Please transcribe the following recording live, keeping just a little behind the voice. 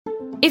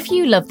If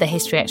you love the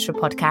History Extra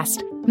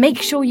podcast,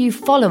 make sure you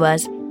follow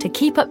us to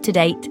keep up to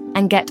date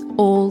and get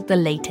all the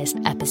latest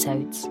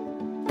episodes.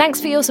 Thanks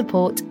for your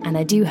support, and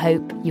I do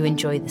hope you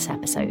enjoy this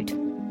episode.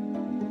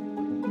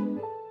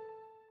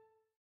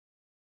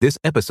 This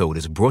episode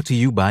is brought to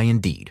you by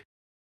Indeed.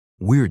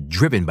 We're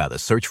driven by the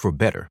search for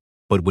better,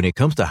 but when it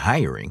comes to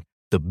hiring,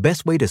 the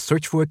best way to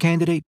search for a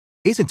candidate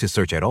isn't to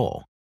search at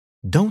all.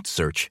 Don't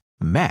search,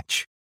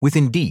 match with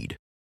Indeed.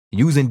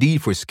 Use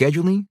Indeed for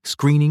scheduling,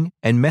 screening,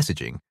 and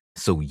messaging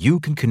so you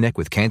can connect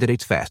with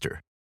candidates faster.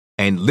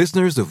 And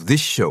listeners of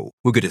this show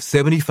will get a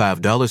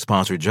 $75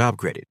 sponsored job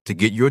credit to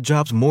get your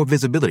jobs more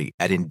visibility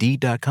at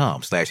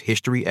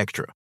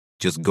Indeed.com/historyextra.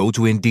 Just go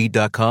to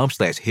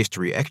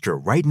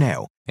Indeed.com/historyextra right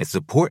now and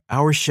support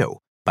our show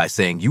by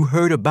saying you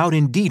heard about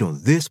Indeed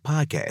on this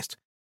podcast.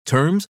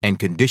 Terms and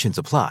conditions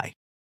apply.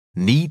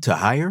 Need to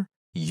hire?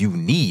 You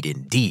need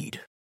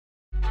Indeed.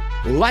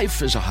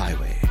 Life is a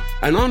highway,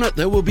 and on it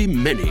there will be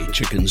many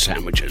chicken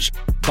sandwiches.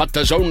 But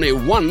there's only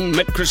one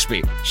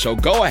McCrispy. So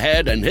go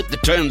ahead and hit the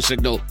turn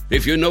signal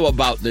if you know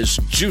about this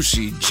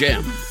juicy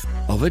gem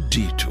of a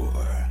detour.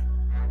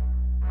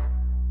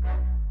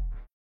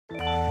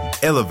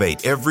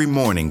 Elevate every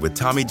morning with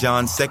Tommy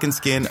John's Second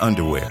Skin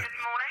underwear.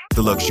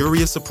 The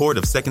luxurious support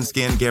of Second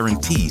Skin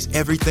guarantees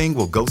everything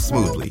will go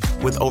smoothly.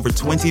 With over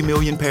 20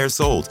 million pairs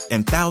sold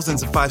and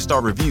thousands of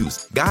 5-star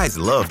reviews, guys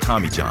love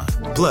Tommy John.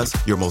 Plus,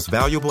 your most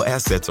valuable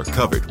assets are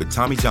covered with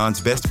Tommy John's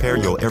best pair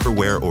you'll ever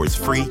wear or its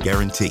free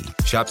guarantee.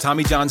 Shop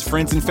Tommy John's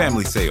Friends and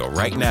Family Sale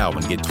right now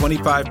and get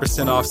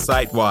 25% off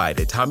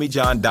site-wide at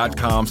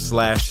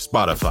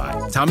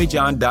TommyJohn.com/Spotify.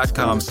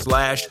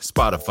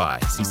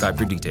 TommyJohn.com/Spotify. See site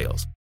for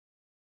details.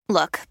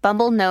 Look,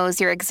 Bumble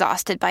knows you're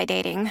exhausted by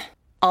dating.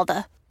 All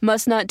the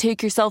must not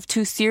take yourself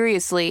too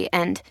seriously,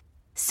 and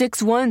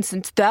 6'1"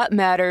 since that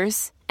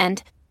matters,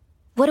 and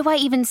what do I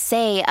even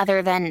say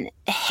other than,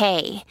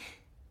 hey?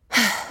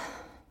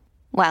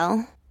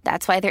 Well,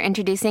 that's why they're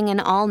introducing an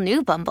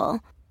all-new Bumble,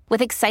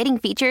 with exciting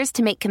features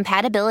to make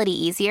compatibility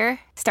easier,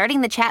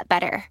 starting the chat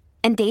better,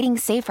 and dating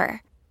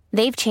safer.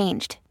 They've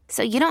changed,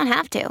 so you don't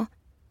have to.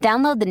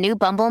 Download the new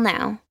Bumble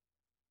now.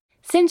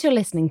 Since you're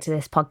listening to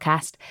this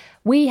podcast,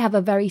 we have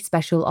a very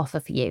special offer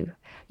for you.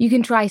 You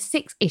can try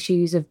 6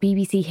 issues of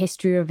BBC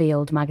History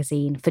Revealed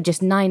magazine for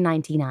just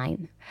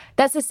 $9.99.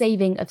 That's a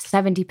saving of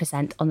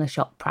 70% on the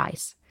shop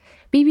price.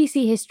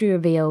 BBC History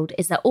Revealed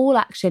is the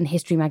all-action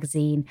history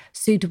magazine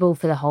suitable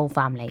for the whole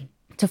family.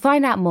 To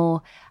find out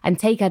more and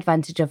take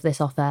advantage of this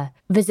offer,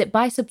 visit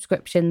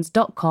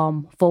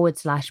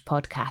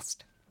buysubscriptions.com/podcast.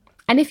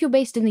 And if you're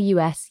based in the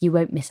US, you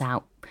won't miss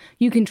out.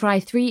 You can try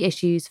 3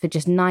 issues for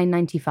just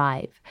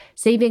 $9.95,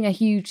 saving a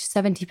huge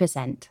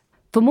 70%.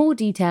 For more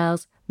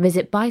details,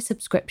 visit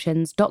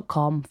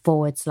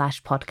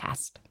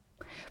buysubscriptions.com/podcast.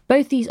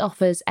 Both these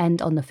offers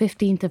end on the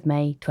 15th of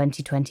May,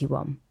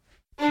 2021.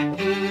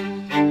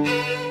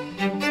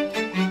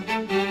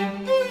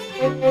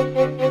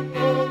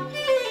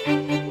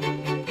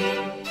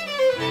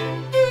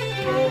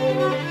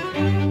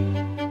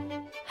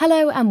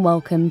 Hello and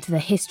welcome to the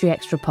History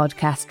Extra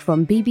podcast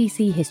from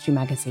BBC History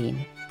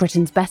Magazine,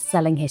 Britain's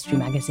best-selling history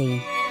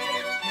magazine.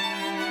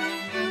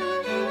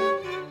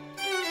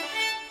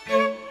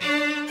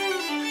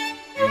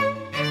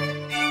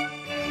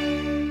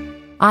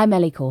 I'm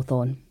Ellie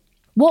Cawthorne.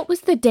 What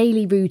was the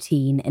daily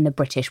routine in a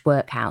British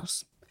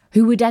workhouse?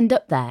 Who would end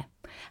up there?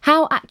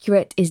 How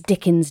accurate is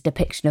Dickens'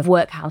 depiction of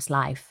workhouse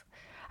life?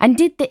 And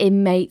did the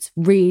inmates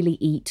really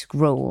eat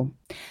gruel?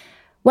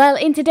 Well,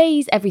 in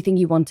today's Everything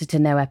You Wanted to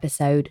Know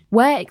episode,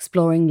 we're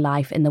exploring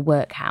life in the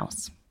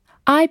workhouse.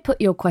 I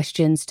put your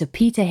questions to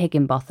Peter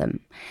Higginbotham,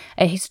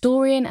 a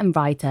historian and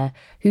writer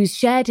who's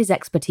shared his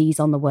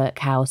expertise on the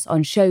workhouse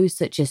on shows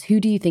such as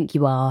Who Do You Think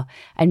You Are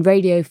and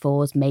Radio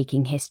 4's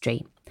Making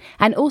History,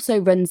 and also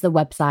runs the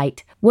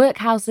website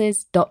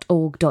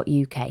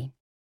workhouses.org.uk.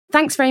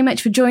 Thanks very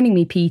much for joining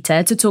me,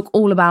 Peter, to talk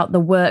all about the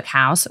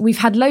workhouse. We've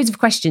had loads of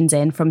questions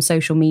in from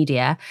social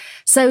media.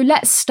 So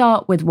let's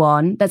start with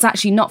one that's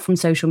actually not from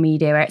social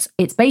media.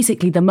 It's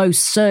basically the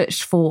most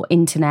searched for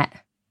internet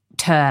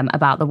term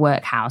about the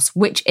workhouse,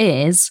 which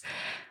is,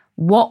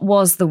 what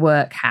was the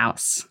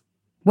workhouse?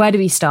 Where do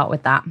we start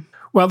with that?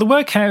 Well, the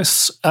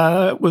workhouse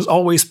was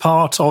always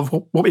part of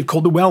what we'd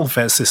call the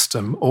welfare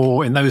system,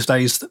 or in those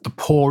days, the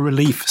poor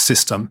relief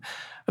system.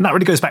 And that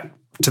really goes back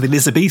to the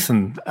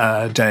Elizabethan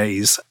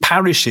days.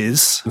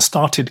 Parishes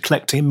started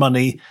collecting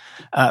money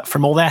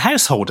from all their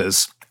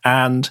householders.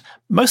 And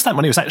most of that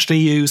money was actually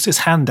used as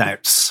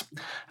handouts.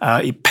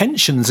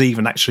 Pensions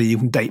even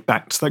date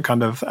back to the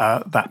kind of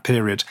that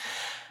period.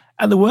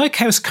 And the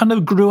workhouse kind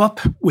of grew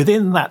up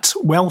within that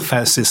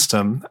welfare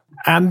system.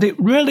 And it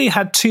really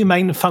had two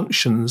main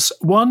functions.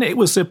 One, it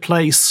was a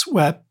place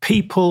where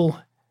people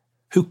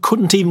who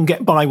couldn't even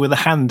get by with a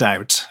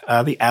handout,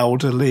 the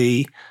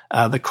elderly,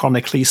 the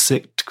chronically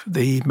sick,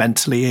 the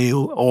mentally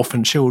ill,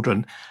 orphan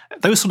children,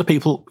 those sort of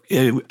people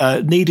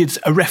needed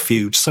a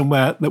refuge,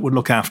 somewhere that would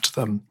look after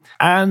them.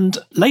 And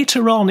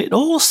later on, it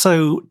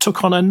also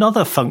took on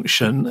another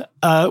function,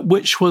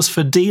 which was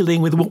for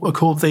dealing with what were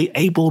called the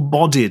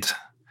able-bodied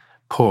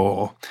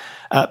poor.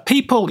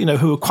 People,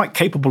 who were quite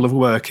capable of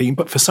working,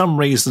 but for some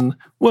reason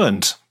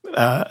weren't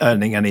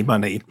earning any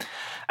money.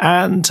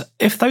 And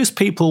if those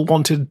people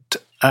wanted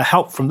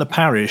help from the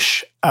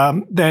parish,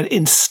 then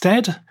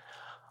instead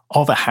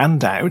of a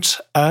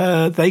handout,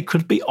 they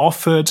could be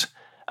offered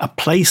a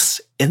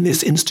place in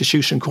this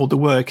institution called the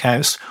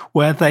workhouse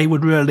where they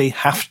would really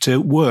have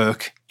to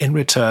work in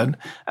return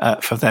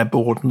for their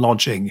board and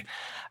lodging.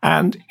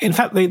 And in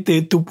fact,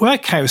 the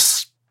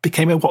workhouse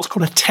became what's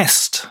called a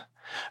test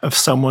of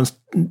someone's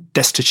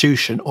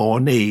destitution or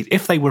need.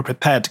 If they were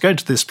prepared to go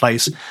to this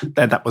place,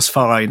 then that was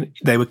fine.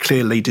 They were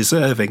clearly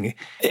deserving.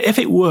 If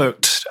it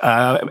worked,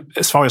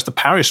 as far as the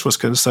parish was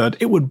concerned,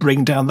 it would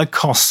bring down the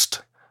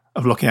cost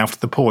of looking after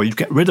the poor. You'd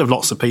get rid of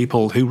lots of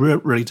people who were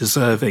really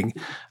deserving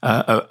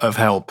of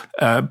help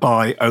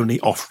by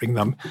only offering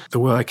them the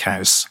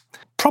workhouse.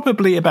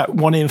 Probably about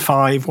 1 in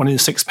 5, 1 in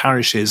 6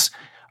 parishes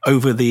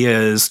over the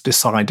years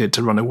decided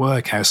to run a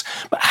workhouse.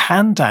 But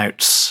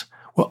handouts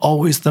were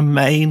always the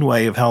main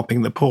way of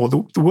helping the poor.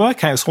 The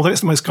workhouse, although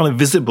it's the most kind of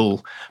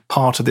visible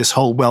part of this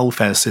whole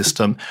welfare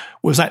system,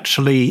 was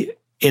actually,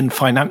 in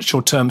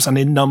financial terms and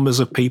in numbers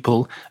of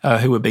people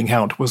who were being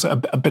helped, was a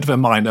bit of a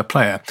minor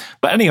player.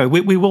 But anyway,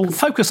 we will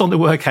focus on the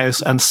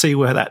workhouse and see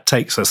where that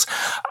takes us.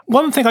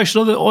 One thing I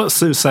should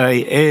also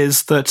say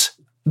is that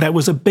there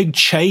was a big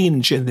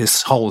change in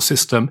this whole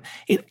system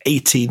in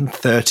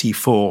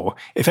 1834.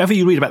 If ever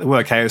you read about the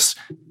workhouse,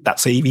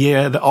 that's a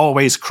year that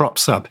always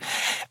crops up.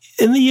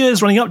 In the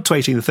years running up to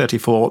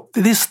 1834,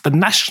 the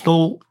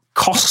national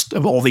cost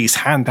of all these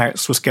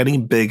handouts was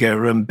getting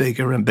bigger and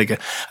bigger and bigger,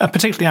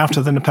 particularly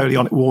after the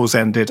Napoleonic Wars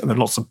ended and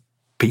lots of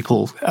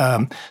people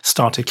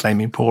started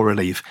claiming poor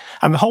relief.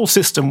 And the whole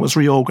system was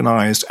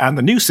reorganised, and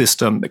the new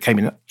system that came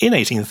in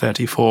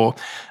 1834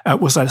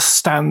 was a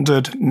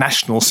standard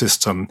national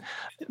system.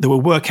 There were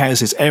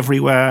workhouses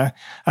everywhere.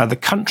 The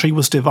country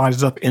was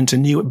divided up into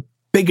new,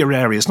 bigger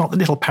areas, not the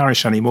little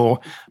parish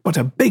anymore, but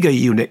a bigger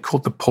unit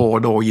called the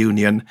Poor Law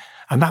Union.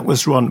 And that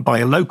was run by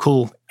a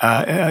local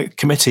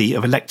committee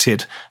of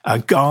elected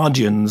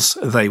guardians,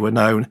 they were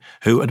known,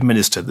 who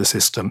administered the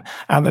system.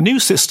 And the new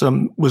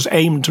system was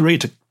aimed to really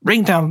to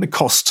bring down the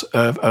cost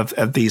of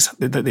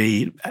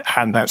the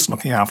handouts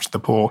looking after the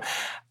poor.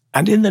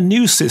 And in the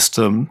new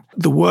system,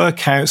 the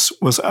workhouse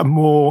was a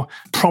more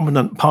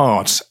prominent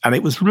part. And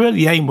it was really,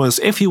 the aim was,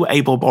 if you were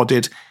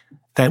able-bodied,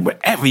 then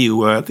wherever you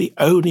were, the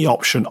only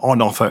option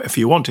on offer if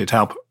you wanted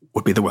help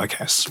would be the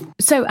workhouse.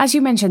 So, as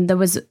you mentioned, there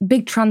was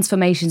big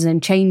transformations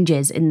and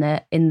changes in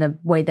the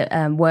way that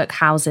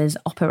workhouses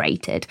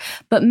operated.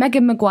 But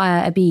Megan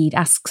Maguire-Abede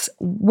asks,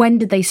 when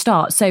did they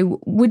start? So,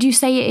 would you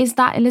say it is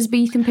that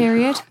Elizabethan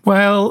period?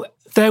 Well,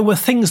 there were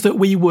things that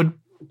we would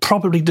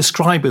probably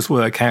describe as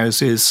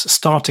workhouses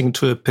starting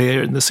to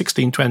appear in the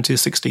 1620s,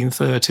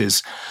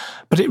 1630s.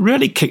 But it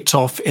really kicked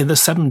off in the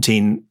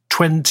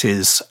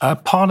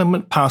 1720s.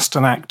 Parliament passed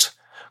an act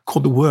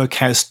called the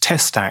Workhouse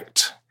Test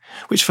Act,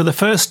 which for the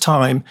first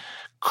time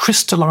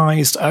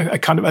crystallised a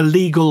kind of a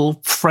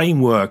legal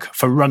framework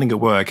for running a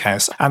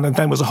workhouse. And then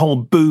there was a whole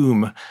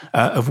boom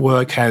of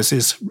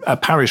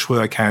workhouses, parish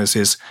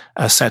workhouses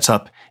set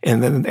up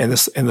in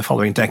the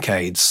following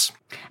decades.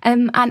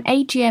 And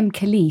AGM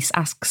Khalees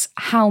asks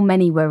how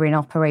many were in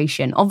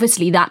operation.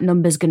 Obviously, that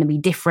number's going to be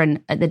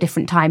different at the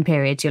different time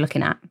periods you're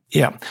looking at.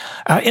 Yeah.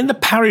 In the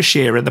parish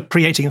era, the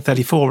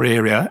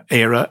pre-1834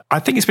 era, I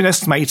think it's been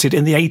estimated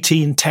in the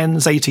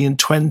 1810s,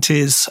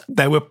 1820s,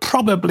 there were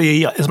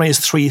probably as many as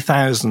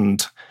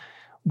 3,000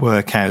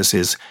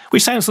 workhouses,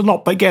 which sounds a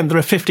lot, but again, there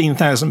are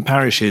 15,000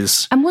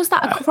 parishes. And was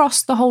that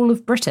across the whole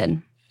of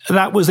Britain?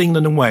 That was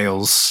England and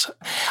Wales.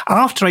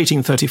 After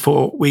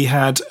 1834, we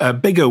had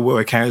bigger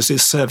workhouses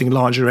serving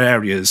larger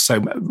areas,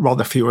 so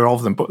rather fewer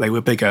of them, but they were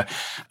bigger.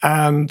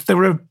 And there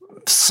were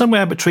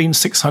somewhere between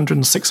 600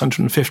 and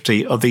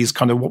 650 of these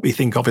kind of what we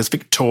think of as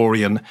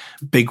Victorian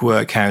big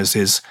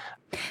workhouses.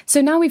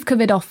 So now we've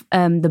covered off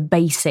the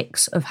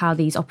basics of how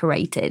these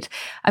operated.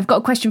 I've got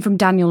a question from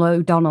Daniel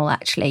O'Donnell,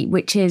 actually,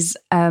 which is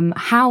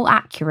how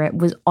accurate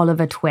was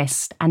Oliver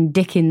Twist and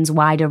Dickens'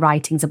 wider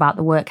writings about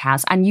the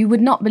workhouse? And you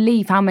would not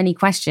believe how many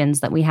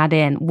questions that we had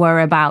in were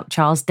about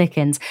Charles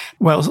Dickens.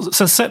 Well,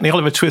 so certainly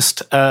Oliver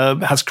Twist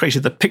has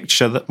created the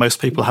picture that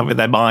most people have in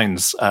their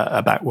minds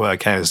about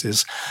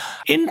workhouses.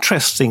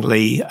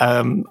 Interestingly,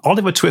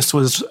 Oliver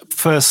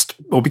Twist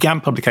began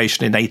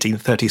publication in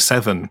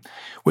 1837,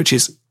 which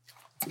is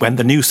when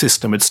the new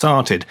system had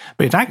started.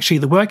 But actually,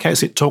 the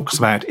workhouse it talks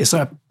about is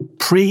a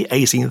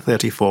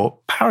pre-1834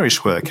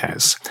 parish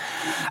workhouse.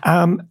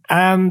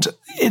 And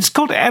it's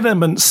got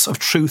elements of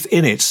truth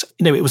in it.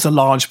 It was a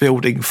large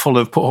building full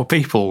of poor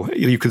people,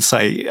 you could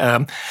say.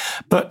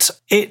 But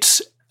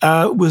it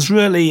was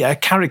really a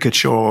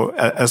caricature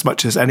as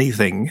much as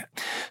anything.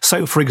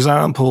 So, for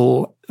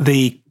example,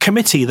 the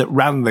committee that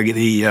ran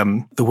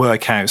the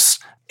workhouse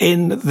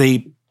in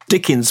the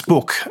Dickens'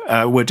 book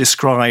were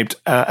described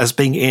as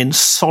being in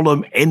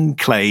solemn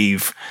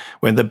enclave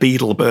when the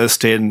beadle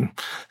burst in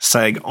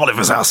saying,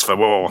 "Oliver's asked for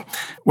war."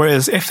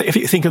 Whereas if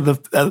you think of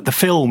the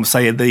film,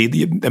 say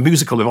the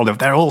musical of Oliver,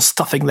 they're all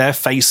stuffing their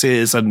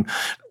faces and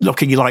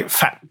looking like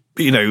fat,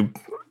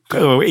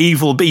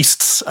 evil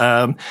beasts.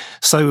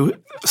 So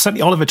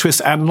certainly Oliver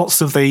Twist and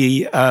lots of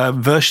the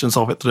versions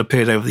of it that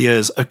appeared over the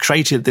years have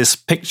created this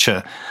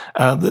picture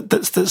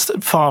that's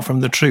far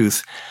from the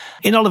truth.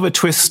 In Oliver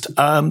Twist,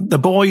 the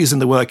boys in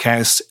the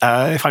workhouse,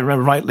 if I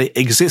remember rightly,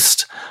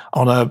 exist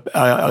on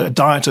a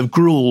diet of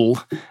gruel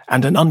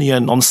and an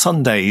onion on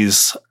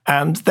Sundays.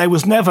 And there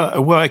was never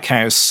a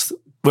workhouse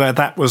where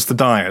that was the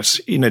diet.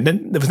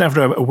 There was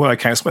never a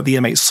workhouse where the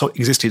inmates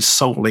existed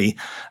solely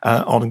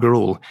on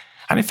gruel.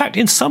 And in fact,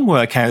 in some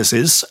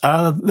workhouses,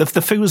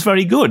 the food was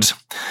very good.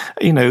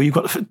 You've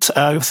got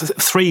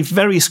 3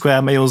 very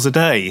square meals a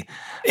day.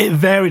 It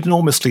varied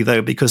enormously,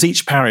 though, because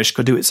each parish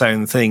could do its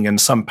own thing, and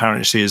some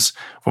parishes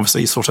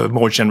obviously sort of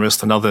more generous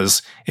than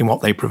others in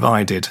what they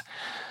provided.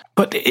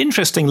 But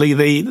interestingly,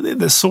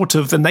 the sort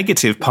of the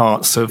negative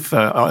parts of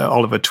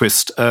Oliver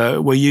Twist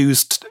were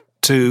used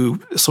to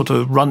sort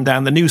of run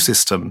down the new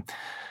system.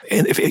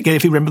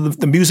 If you remember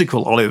the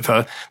musical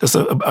Oliver, there's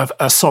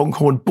a song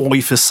called "Boy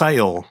for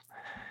Sale."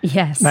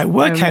 Yes. Now,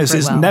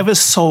 workhouses never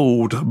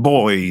sold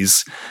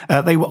boys.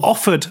 They were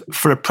offered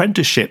for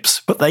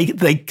apprenticeships, but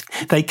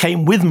they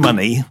came with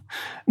money.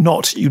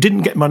 You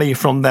didn't get money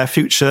from their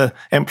future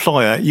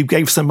employer. You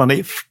gave some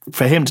money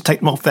for him to take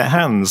them off their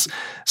hands.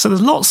 So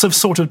there's lots of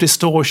sort of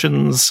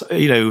distortions,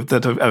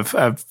 that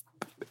have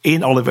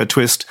in Oliver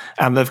Twist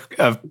and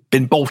have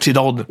been bolted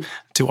on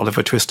to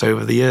Oliver Twist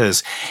over the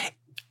years.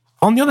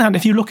 On the other hand,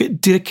 if you look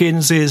at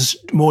Dickens's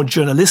more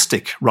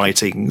journalistic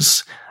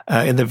writings,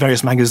 in the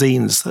various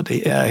magazines that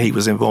he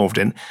was involved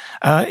in,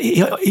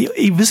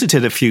 he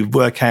visited a few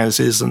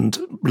workhouses and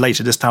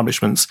related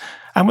establishments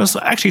and was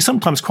actually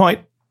sometimes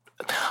quite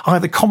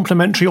either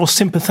complimentary or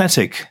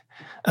sympathetic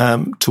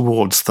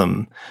towards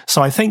them.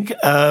 So I think,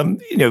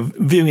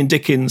 viewing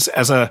Dickens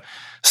as a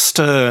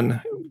stern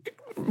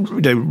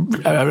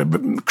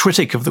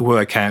critic of the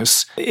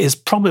workhouse is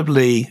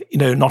probably,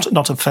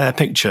 not a fair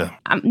picture.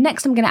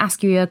 Next, I'm going to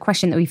ask you a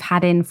question that we've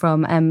had in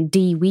from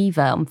D.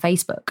 Weaver on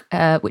Facebook,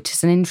 which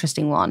is an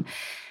interesting one,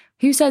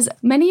 who says,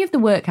 many of the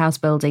workhouse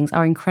buildings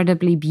are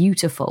incredibly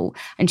beautiful.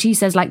 And she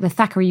says, like the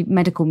Thackeray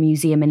Medical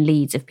Museum in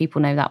Leeds, if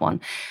people know that one.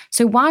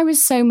 So why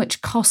was so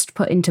much cost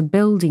put into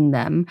building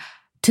them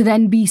to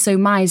then be so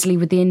miserly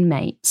with the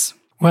inmates?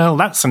 Well,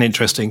 that's an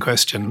interesting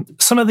question.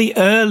 Some of the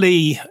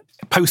early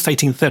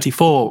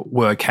post-1834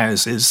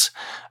 workhouses,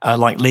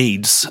 like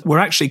Leeds, were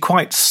actually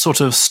quite sort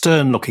of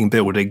stern-looking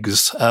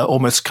buildings,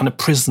 almost kind of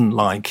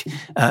prison-like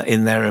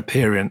in their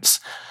appearance.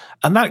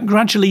 And that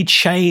gradually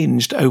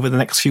changed over the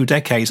next few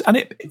decades. And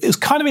it is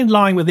kind of in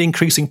line with the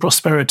increasing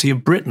prosperity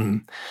of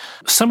Britain.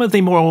 Some of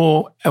the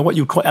more, what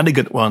you would call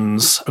elegant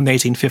ones from the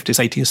 1850s,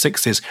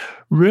 1860s,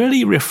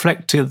 really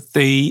reflected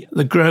the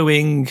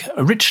growing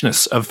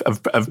richness of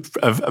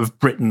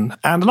Britain.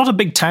 And a lot of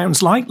big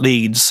towns like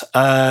Leeds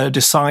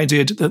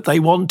decided that they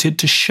wanted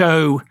to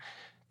show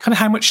kind of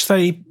how much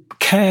they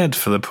cared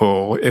for the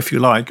poor, if you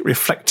like,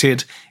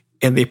 reflected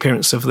in the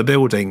appearance of the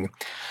building.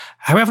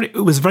 However,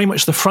 it was very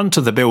much the front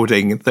of the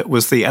building that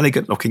was the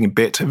elegant-looking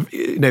bit.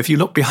 If you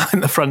look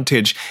behind the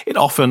frontage, it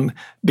often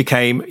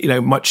became,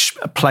 much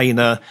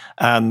plainer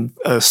and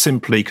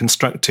simply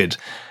constructed.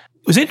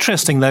 It was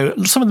interesting, though,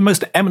 some of the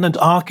most eminent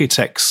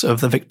architects of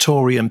the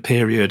Victorian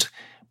period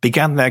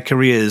began their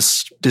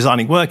careers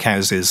designing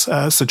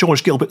workhouses. Sir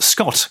George Gilbert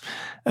Scott,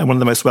 one of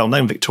the most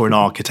well-known Victorian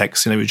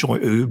architects,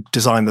 who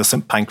designed the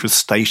St Pancras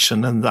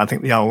Station and I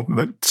think the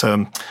Albert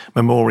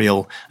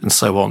Memorial and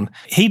so on.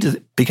 He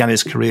began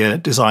his career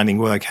designing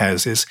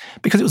workhouses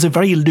because it was a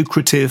very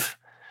lucrative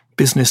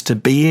business to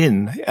be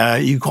in.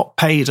 You got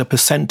paid a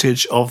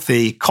percentage of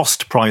the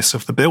cost price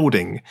of the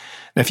building.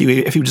 And if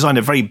you designed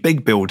a very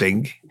big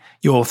building,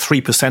 your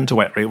 3% or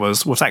whatever it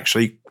was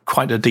actually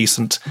quite a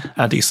decent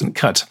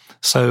cut.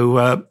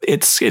 So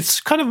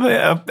it's kind of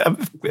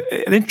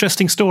an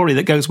interesting story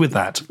that goes with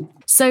that.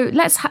 So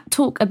let's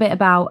talk a bit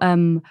about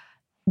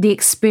the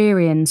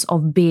experience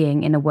of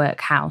being in a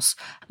workhouse.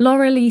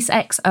 Laurelise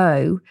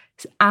XO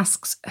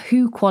asks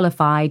who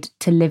qualified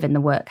to live in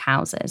the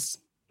workhouses.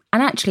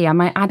 And actually, I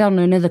might add on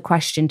another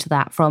question to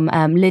that from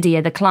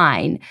Lydia the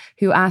Klein,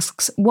 who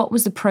asks, what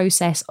was the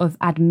process of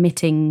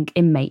admitting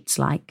inmates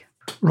like?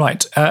 Right.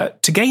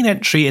 To gain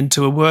entry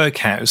into a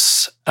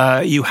workhouse,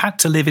 you had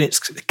to live in its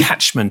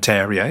catchment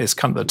area, is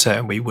kind of the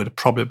term we would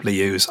probably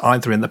use,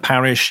 either in the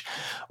parish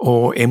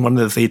or in one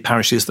of the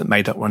parishes that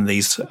made up one of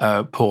these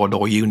poor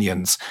law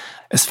unions.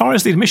 As far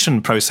as the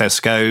admission process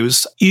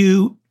goes,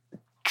 you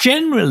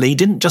generally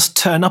didn't just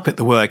turn up at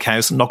the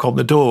workhouse and knock on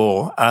the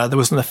door. There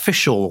was an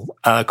official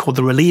called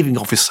the relieving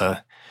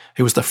officer,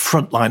 who was the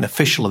frontline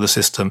official of the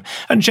system.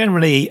 And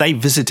generally, they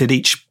visited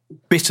each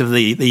bit of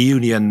the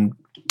union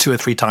 2 or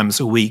 3 times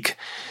a week.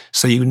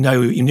 So you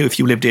knew if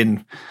you lived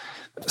in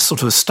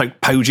sort of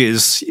Stoke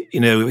Poges,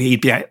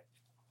 he'd be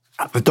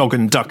at the Dog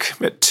and Duck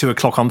at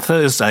 2:00 on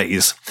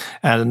Thursdays.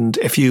 And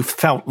if you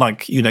felt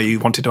like, you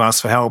wanted to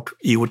ask for help,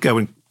 you would go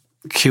and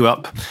queue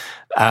up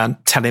and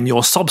tell him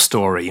your sob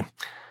story.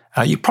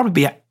 You'd probably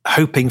be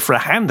hoping for a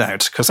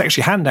handout, because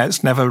actually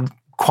handouts never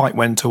quite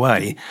went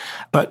away.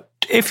 But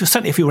if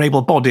you were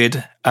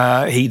able-bodied,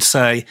 he'd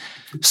say,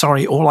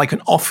 "Sorry, all I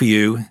can offer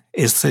you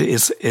is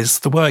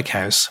the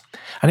workhouse."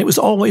 And it was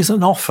always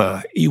an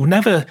offer. You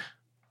never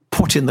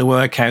put in the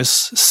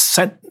workhouse,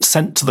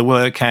 sent to the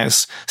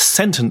workhouse,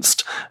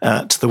 sentenced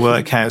to the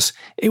workhouse.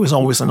 It was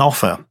always an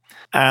offer.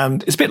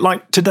 And it's a bit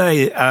like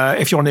today,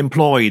 if you're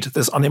unemployed,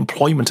 there's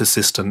unemployment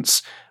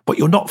assistance, but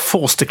you're not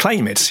forced to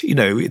claim it.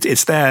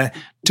 It's there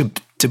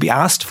to be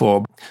asked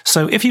for.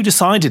 So if you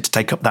decided to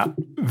take up that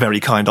very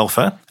kind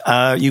offer,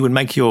 you would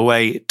make your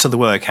way to the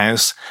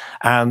workhouse,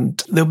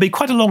 and there would be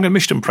quite a long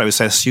admission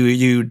process.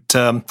 You'd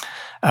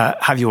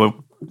have your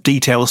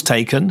details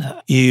taken,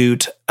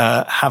 you'd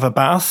have a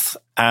bath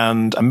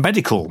and a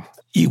medical.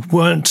 You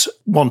weren't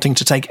wanting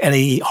to take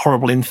any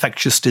horrible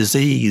infectious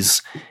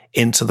disease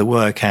into the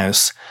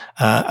workhouse,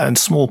 and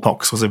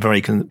smallpox was a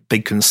very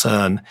big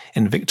concern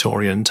in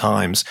Victorian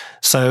times.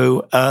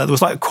 So there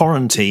was like a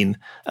quarantine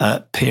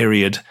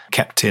period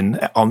kept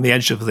on the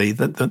edge of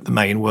the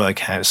main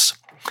workhouse.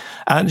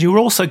 And you were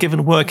also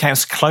given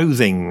workhouse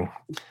clothing,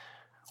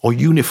 or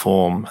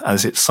uniform,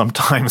 as it's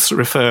sometimes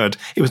referred.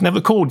 It was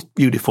never called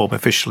uniform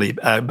officially,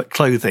 but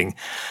clothing.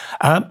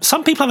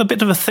 Some people have a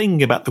bit of a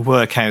thing about the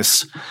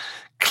workhouse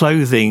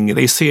clothing.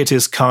 They see it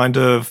as kind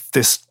of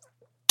this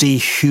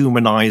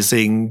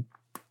dehumanizing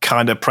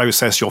kind of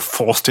process. You're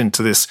forced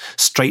into this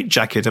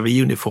straitjacket of a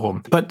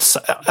uniform. But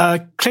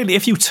clearly,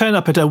 if you turn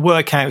up at a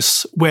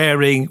workhouse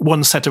wearing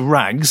one set of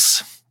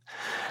rags,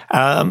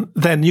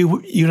 then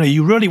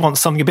you really want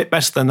something a bit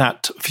better than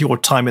that for your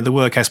time in the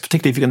workhouse,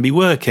 particularly if you're going to be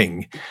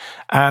working.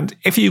 And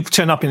if you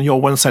turn up in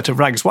your one set of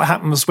rags, what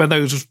happens when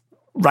those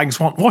rags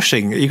want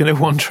washing? You're going to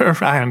wander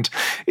around,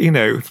 in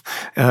your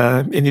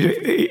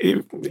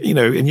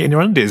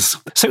undies.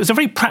 So it was a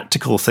very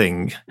practical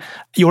thing.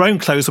 Your own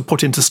clothes were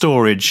put into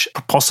storage,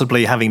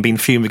 possibly having been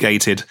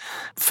fumigated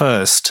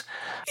first.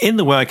 In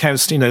the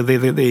workhouse,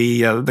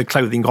 the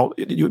clothing got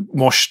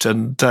washed,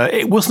 and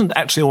it wasn't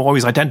actually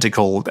always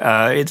identical.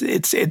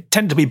 It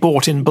tended to be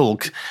bought in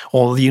bulk,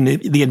 or the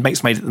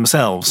inmates made it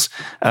themselves.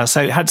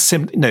 So it had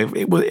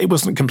it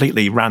wasn't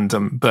completely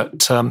random,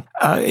 but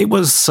it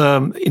was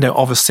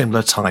of a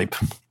similar type.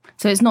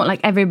 So it's not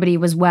like everybody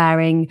was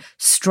wearing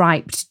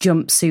striped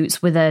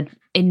jumpsuits with an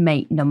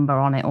inmate number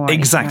on it, or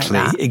exactly,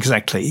 like that.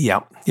 Exactly,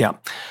 yeah.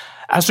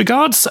 As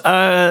regards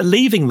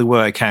leaving the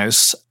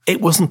workhouse, it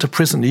wasn't a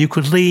prison. You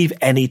could leave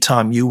any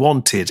time you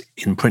wanted,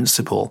 in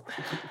principle.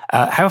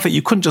 However,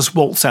 you couldn't just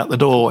waltz out the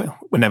door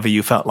whenever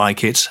you felt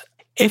like it.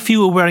 If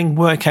you were wearing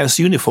workhouse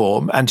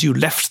uniform and you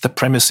left the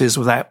premises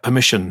without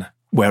permission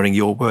wearing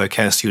your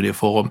workhouse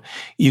uniform,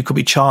 you could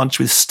be charged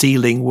with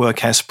stealing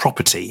workhouse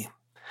property.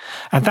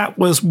 And that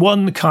was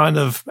one kind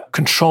of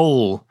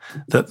control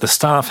that the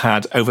staff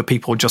had over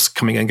people just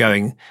coming and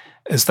going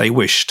as they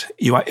wished.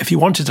 If you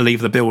wanted to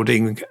leave the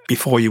building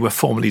before you were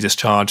formally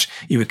discharged,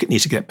 you would need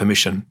to get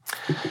permission.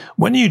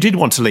 When you did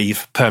want to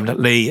leave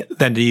permanently,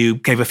 then you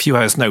gave a few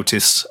hours'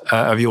 notice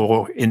of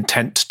your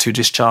intent to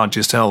discharge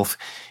yourself.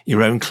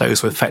 Your own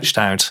clothes were fetched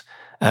out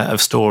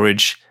of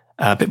storage,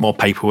 a bit more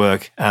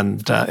paperwork,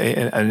 and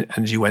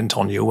you went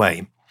on your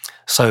way.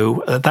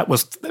 So that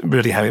was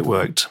really how it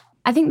worked.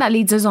 I think that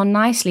leads us on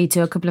nicely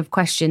to a couple of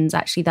questions,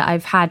 actually, that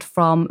I've had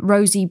from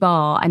Rosie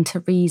Barr and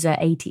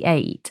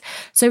Teresa88.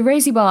 So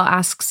Rosie Barr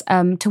asks,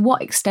 to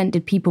what extent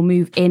did people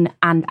move in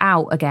and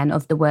out again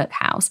of the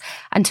workhouse?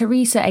 And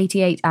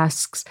Teresa88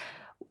 asks,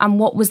 and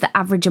what was the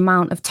average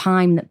amount of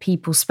time that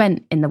people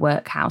spent in the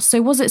workhouse?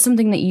 So was it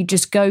something that you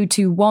just go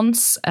to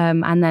once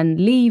and then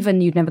leave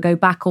and you'd never go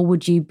back, or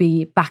would you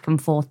be back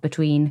and forth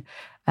between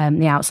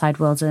the outside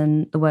world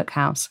and the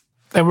workhouse?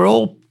 They were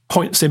all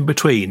points in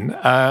between.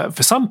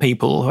 For some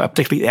people,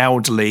 particularly the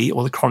elderly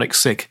or the chronic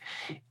sick,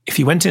 if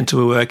you went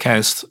into a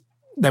workhouse,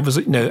 there was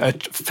a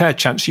fair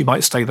chance you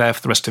might stay there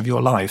for the rest of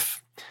your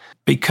life,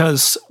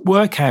 because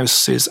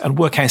workhouses and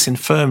workhouse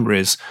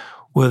infirmaries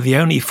were the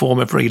only form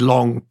of very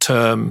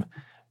long-term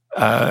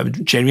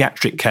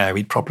geriatric care,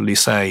 we'd probably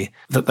say,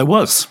 that there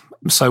was.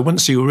 So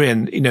once you were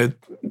in,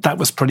 that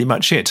was pretty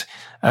much it.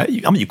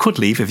 You could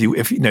leave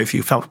if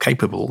you felt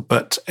capable,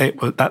 but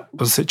that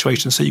was the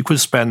situation. So you could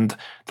spend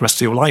the rest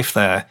of your life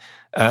there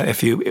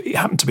if you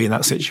happened to be in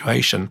that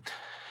situation.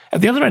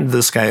 At the other end of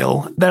the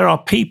scale, there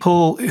are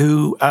people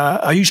who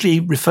are usually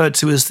referred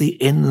to as the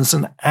ins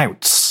and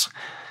outs.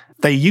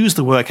 They use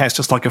the workhouse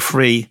just like a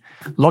free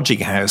lodging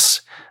house.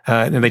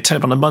 And they turn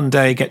up on a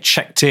Monday, get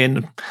checked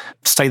in,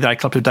 stay there a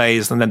couple of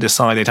days, and then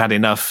decide they'd had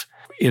enough.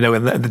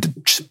 And they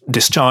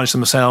discharge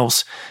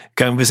themselves,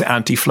 go and visit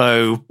Auntie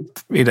Flo,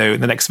 in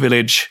the next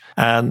village,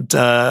 and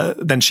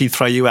then she'd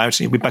throw you out and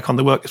you'd be back on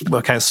the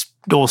workhouse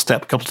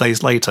doorstep a couple of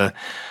days later.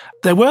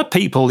 There were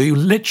people who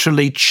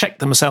literally checked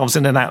themselves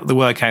in and out of the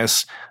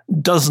workhouse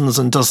dozens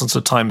and dozens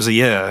of times a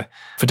year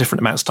for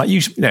different amounts of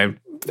time.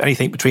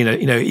 anything between,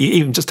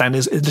 even just down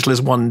as little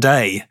as one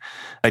day,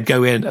 they'd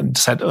go in and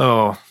said,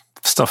 "Oh,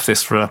 stuff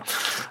this for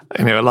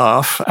a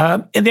laugh."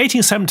 In the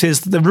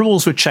 1870s, the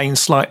rules were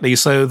changed slightly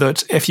so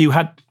that if you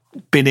had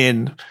been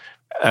in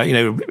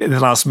the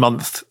last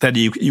month, then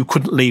you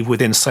couldn't leave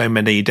within so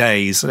many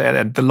days.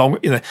 And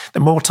the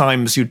more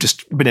times you'd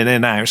just been in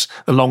and out,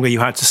 the longer you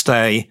had to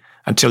stay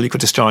until you could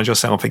discharge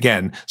yourself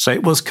again. So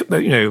it was,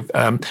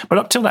 but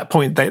up till that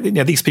point,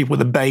 these people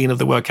were the bane of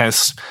the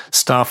workhouse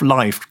staff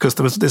life, because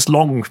there was this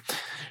long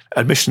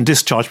admission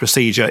discharge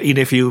procedure.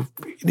 Even if you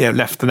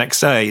left the next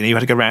day, you had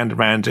to go round and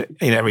round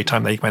every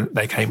time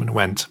they came and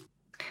went.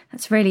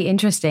 That's really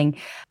interesting.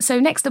 So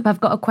next up, I've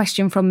got a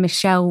question from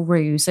Michelle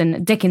Roos,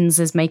 and Dickens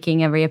is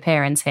making a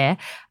reappearance here,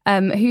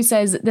 who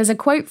says, there's a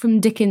quote from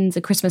Dickens'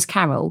 A Christmas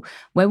Carol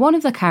where one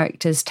of the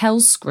characters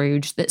tells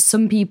Scrooge that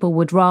some people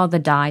would rather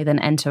die than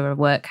enter a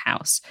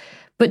workhouse.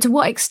 But to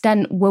what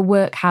extent were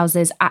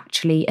workhouses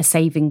actually a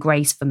saving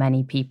grace for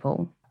many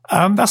people?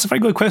 That's a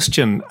very good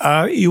question.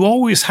 You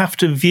always have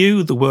to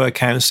view the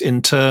workhouse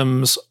in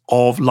terms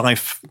of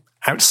life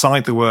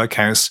outside the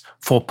workhouse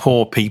for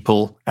poor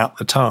people at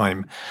the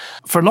time.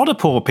 For a lot of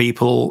poor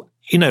people,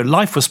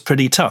 life was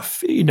pretty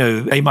tough.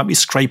 They might be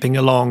scraping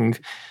along,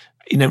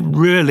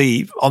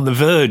 really on the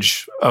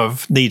verge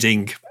of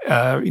needing,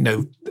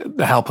 the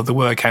help of the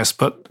workhouse,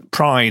 but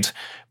pride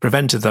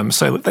prevented them.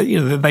 So,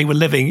 they were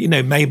living,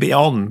 maybe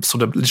on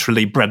sort of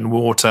literally bread and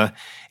water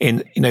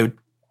in,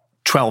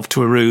 12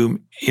 to a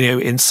room,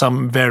 in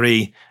some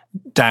very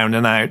down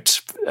and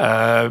out,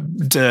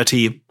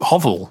 dirty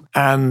hovel.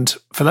 And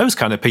for those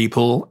kind of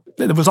people,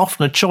 there was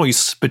often a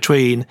choice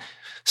between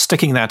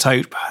sticking that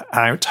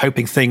out,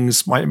 hoping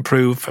things might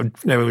improve,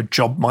 a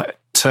job might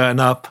turn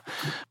up,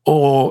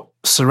 or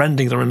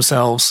surrendering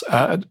themselves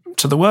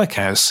to the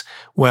workhouse,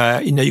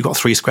 where you got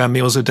 3 square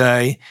meals a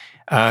day,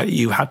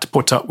 you had to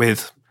put up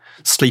with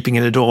sleeping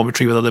in a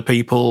dormitory with other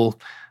people,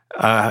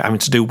 having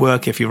to do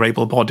work if you were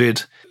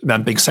able-bodied,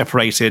 then being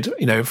separated,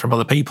 from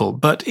other people.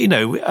 But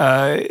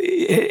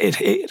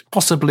it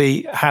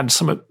possibly had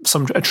some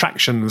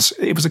attractions.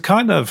 It was a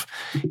kind of,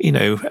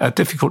 a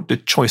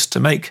difficult choice to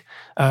make,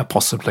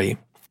 possibly.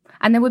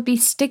 And there would be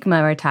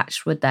stigma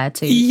attached with there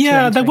too.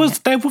 Yeah,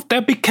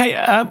 there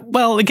became,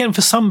 well, again,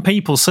 for some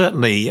people,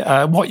 certainly,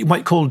 what you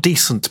might call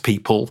decent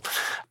people.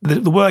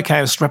 The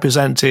workhouse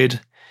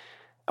represented,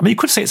 you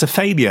could say it's a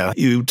failure.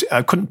 You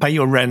couldn't pay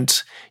your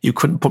rent, you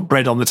couldn't put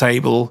bread on the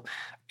table,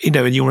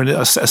 and you were in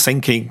a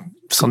sinking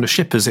sort of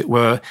ship, as it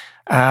were.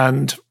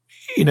 And,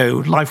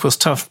 life was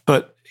tough,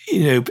 but,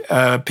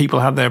 people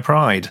had their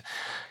pride.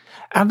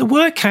 And the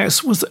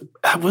workhouse was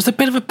a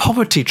bit of a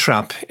poverty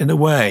trap in a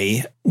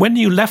way. When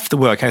you left the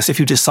workhouse, if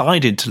you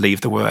decided to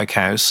leave the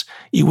workhouse,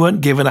 you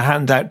weren't given a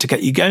handout to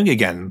get you going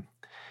again.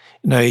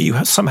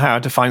 You somehow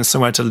had to find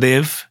somewhere to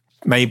live.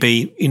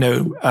 Maybe,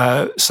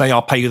 say,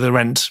 I'll pay you the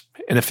rent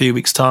in a few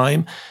weeks'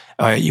 time.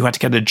 You had to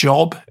get a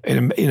job,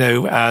 and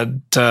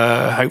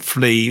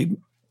hopefully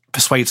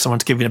persuade someone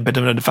to give you a bit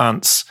of an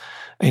advance,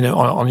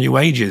 on your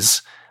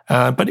wages.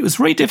 But it was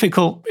really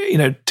difficult,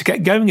 to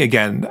get going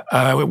again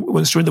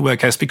once you're in the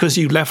workhouse, because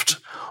you left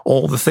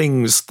all the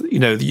things,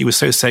 that you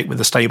associate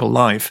with a stable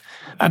life.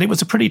 And it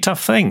was a pretty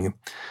tough thing.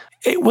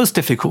 It was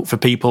difficult for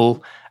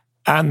people,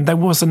 and there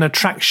was an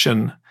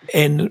attraction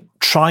in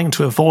trying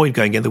to avoid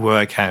going in the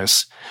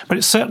workhouse. But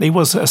it certainly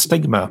was a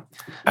stigma.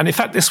 And in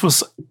fact, this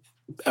was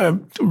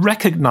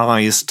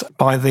recognised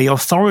by the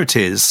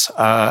authorities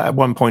at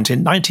one point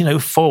in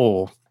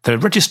 1904. The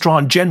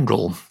Registrar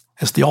General,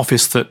 as the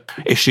office that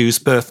issues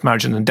birth,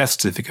 marriage and death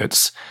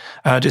certificates,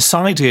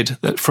 decided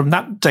that from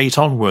that date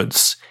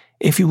onwards,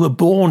 if you were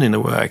born in a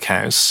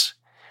workhouse,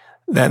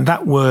 then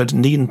that word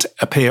needn't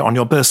appear on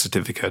your birth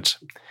certificate.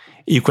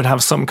 You could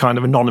have some kind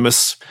of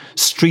anonymous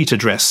street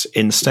address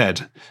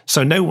instead.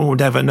 So no one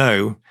would ever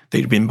know that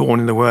you'd been born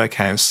in the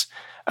workhouse,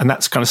 and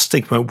that kind of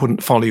stigma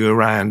wouldn't follow you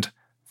around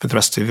for the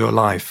rest of your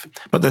life.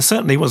 But there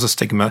certainly was a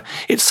stigma.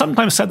 It's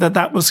sometimes said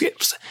that was,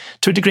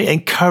 to a degree,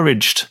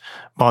 encouraged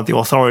by the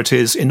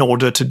authorities in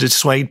order to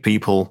dissuade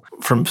people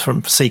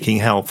from seeking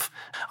help.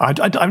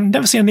 I've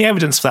never seen any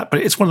evidence for that, but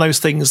it's one of those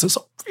things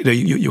that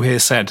you hear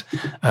said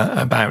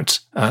about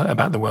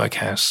the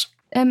workhouse.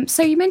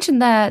 So you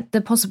mentioned there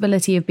the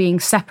possibility of being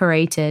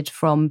separated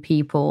from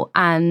people,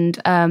 and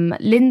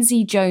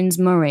Lindsay Jones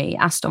Murray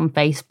asked on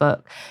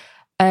Facebook,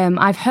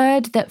 I've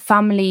heard that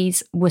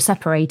families were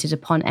separated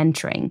upon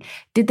entering.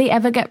 Did they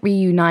ever get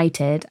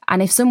reunited?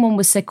 And if someone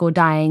was sick or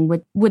dying,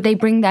 would they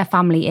bring their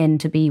family in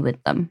to be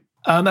with them?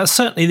 That's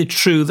certainly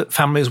true that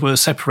families were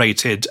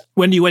separated.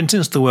 When you went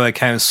into the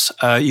workhouse,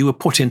 you were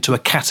put into a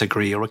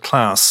category or a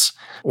class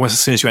as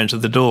soon as you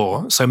entered the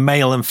door. So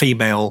male and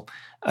female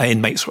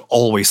inmates were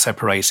always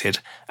separated.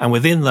 And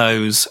within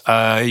those,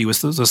 there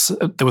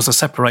was a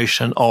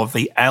separation of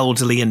the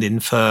elderly and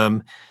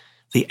infirm,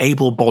 the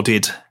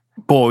able-bodied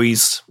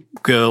boys,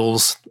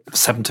 girls,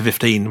 7 to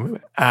 15,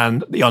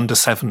 and the under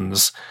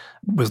 7s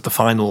was the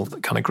final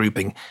kind of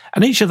grouping.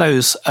 And each of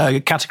those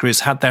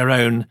categories had their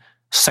own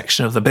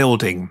section of the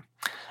building.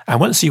 And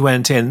once you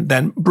went in,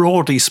 then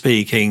broadly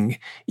speaking,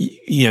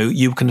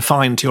 you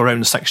confined to your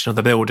own section of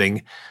the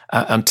building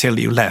until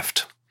you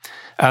left.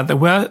 There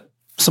were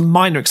some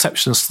minor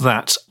exceptions to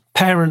that.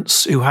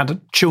 Parents who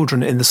had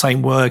children in the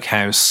same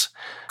workhouse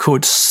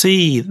could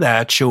see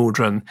their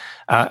children.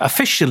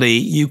 Officially,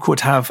 you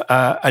could have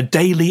a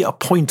daily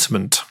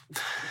appointment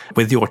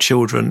with your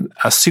children,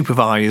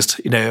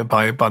 supervised,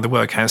 by the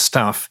workhouse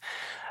staff.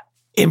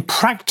 In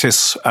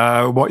practice,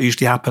 what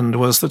usually happened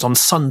was that on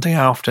Sunday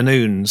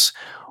afternoons,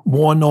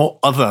 one or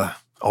other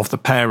of the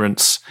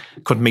parents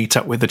could meet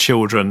up with the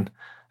children,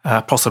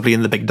 possibly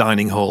in the big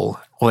dining hall,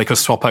 or they could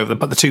swap over.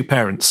 But the two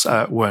parents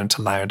weren't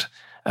allowed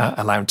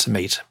to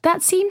meet.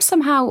 That seems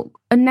somehow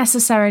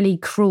unnecessarily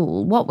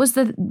cruel. What was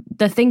the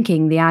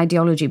thinking, the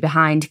ideology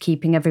behind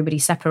keeping everybody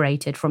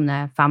separated from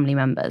their family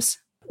members?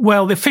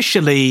 Well,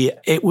 officially,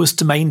 it was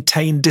to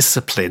maintain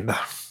discipline,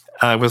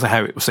 was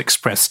how it was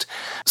expressed.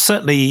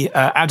 Certainly,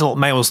 adult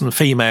males and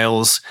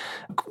females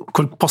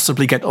could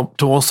possibly get up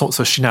to all sorts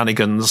of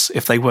shenanigans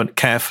if they weren't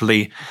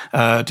carefully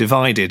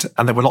divided.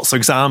 And there were lots of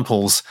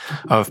examples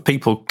of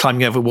people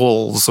climbing over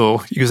walls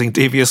or using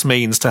devious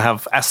means to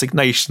have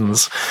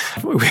assignations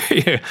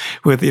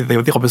with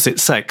the opposite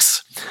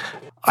sex.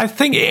 I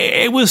think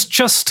it was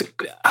just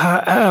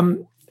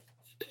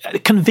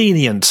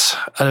convenient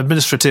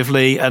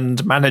administratively and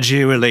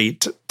managerially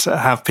to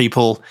have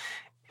people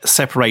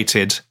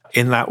separated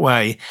in that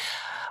way.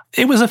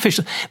 It was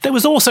efficient. There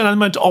was also an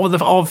element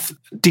of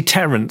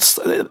deterrence.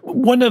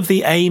 One of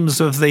the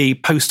aims of the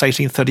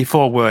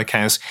post-1834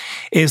 workhouse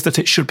is that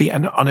it should be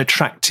an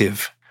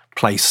unattractive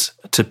place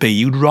to be.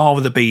 You'd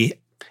rather be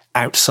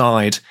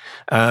outside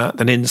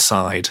than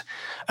inside.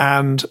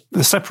 And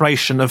the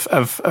separation of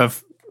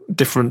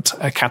different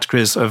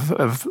categories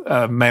of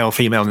male,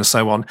 female, and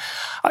so on,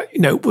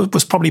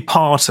 was probably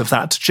part of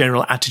that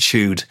general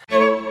attitude.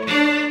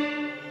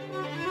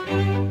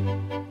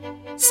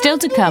 Still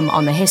to come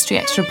on the History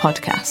Extra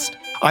podcast.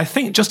 I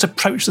think just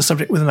approach the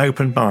subject with an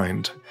open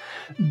mind.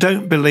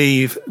 Don't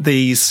believe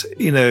these,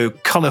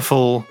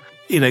 colourful,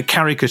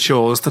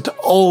 caricatures that are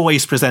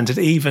always presented,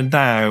 even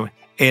now,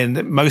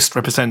 in most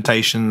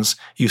representations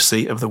you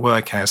see of the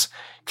workhouse.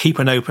 Keep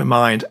an open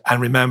mind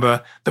and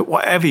remember that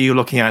whatever you're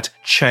looking at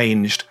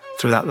changed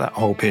throughout that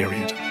whole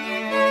period.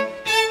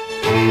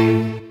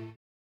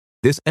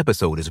 This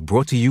episode is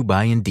brought to you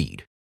by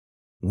Indeed.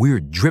 We're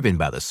driven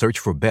by the search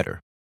for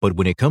better, but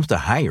when it comes to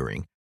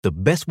hiring, the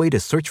best way to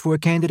search for a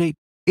candidate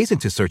isn't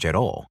to search at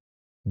all.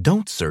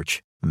 Don't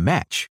search,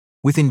 match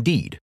with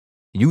Indeed.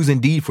 Use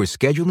Indeed for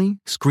scheduling,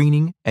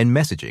 screening, and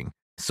messaging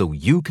so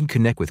you can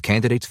connect with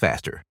candidates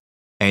faster.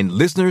 And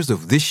listeners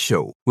of this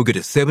show will get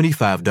a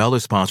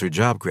 $75 sponsored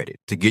job credit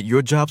to get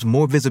your jobs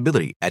more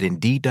visibility at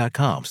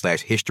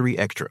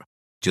Indeed.com/HistoryExtra.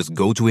 Just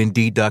go to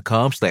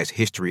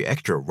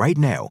Indeed.com/HistoryExtra right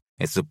now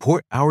and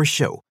support our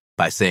show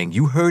by saying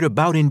you heard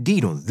about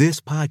Indeed on this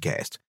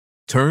podcast.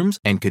 Terms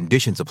and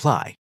conditions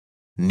apply.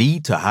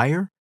 Need to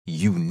hire?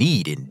 You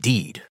need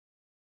Indeed.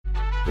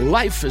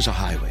 Life is a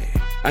highway,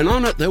 and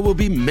on it there will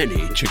be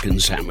many chicken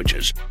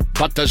sandwiches.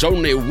 But there's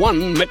only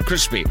one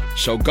McCrispy.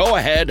 So go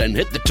ahead and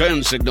hit the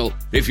turn signal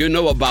if you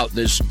know about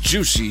this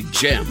juicy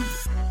gem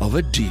of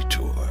a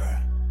detour.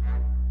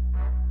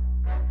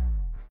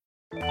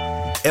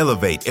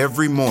 Elevate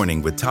every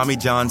morning with Tommy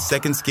John's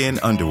Second Skin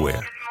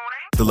underwear.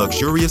 The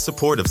luxurious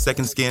support of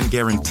Second Skin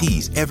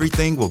guarantees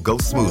everything will go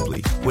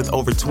smoothly. With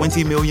over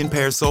 20 million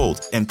pairs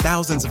sold and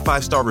thousands of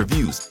 5-star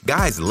reviews,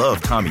 guys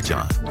love Tommy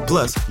John.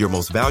 Plus, your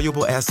most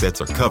valuable assets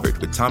are covered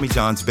with Tommy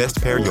John's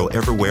best pair you'll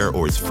ever wear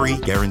or its free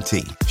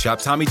guarantee. Shop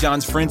Tommy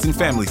John's Friends and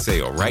Family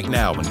Sale right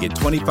now and get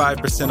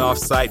 25% off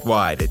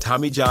site-wide at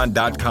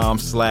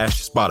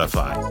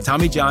TommyJohn.com/Spotify.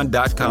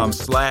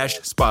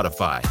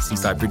 TommyJohn.com/Spotify. See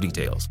site for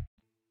details.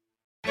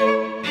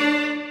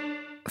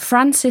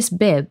 Francis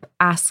Bibb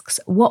asks,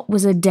 what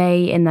was a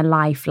day in the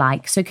life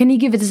like? So can you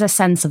give us a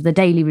sense of the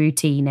daily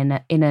routine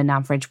in an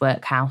average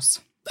workhouse?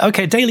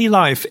 Okay, daily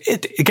life.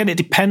 It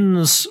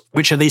depends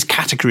which of these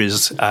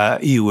categories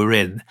you were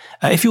in.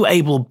 If you were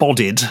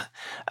able-bodied,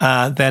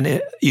 then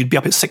you'd be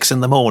up at 6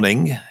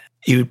 a.m.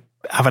 You'd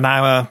have an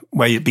hour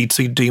where you'd be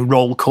doing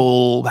roll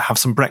call, have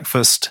some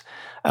breakfast,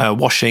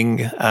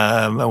 washing,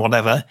 or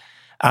whatever.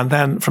 And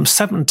then from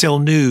 7 till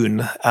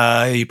noon,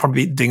 you'd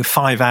probably be doing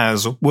 5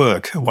 hours of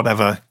work,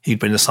 whatever you'd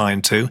been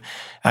assigned to.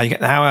 You get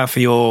an hour for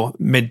your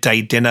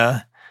midday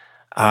dinner,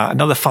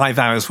 another 5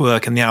 hours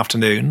work in the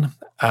afternoon,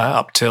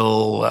 up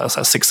till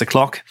 6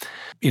 o'clock.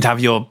 You'd have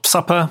your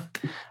supper.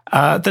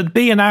 There'd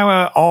be an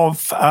hour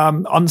of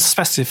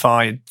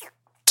unspecified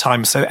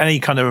time, so any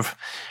kind of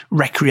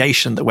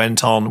recreation that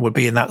went on would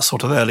be in that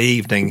sort of early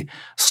evening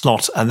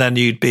slot, and then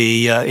you'd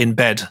be in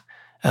bed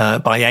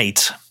by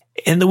 8.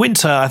 In the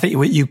winter, I think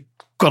you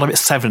got up at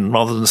 7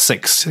 rather than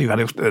 6. You had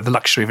the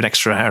luxury of an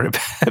extra hour of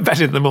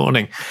bed in the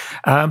morning.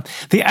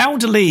 The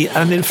elderly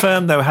and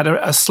infirm, though, had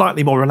a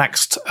slightly more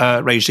relaxed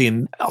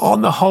regime.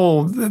 On the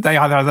whole, they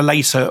either had a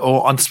later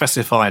or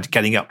unspecified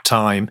getting up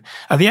time.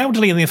 The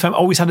elderly and the infirm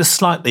always had a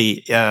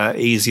slightly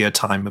easier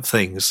time of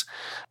things.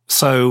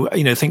 So,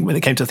 think when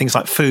it came to things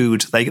like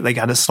food, they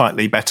had a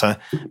slightly better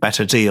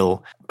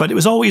deal. But it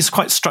was always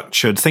quite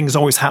structured. Things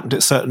always happened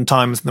at certain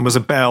times. And there was a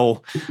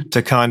bell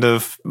to kind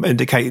of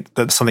indicate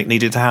that something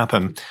needed to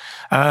happen.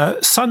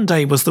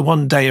 Sunday was the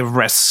one day of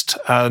rest.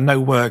 No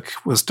work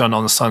was done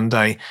on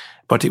Sunday,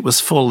 but it was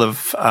full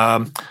of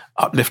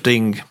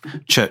uplifting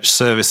church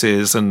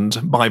services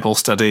and Bible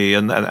study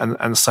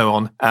and so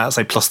on.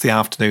 Plus the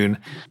afternoon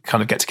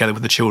kind of get together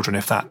with the children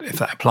if that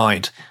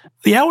applied.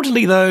 The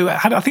elderly, though,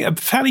 had, I think, a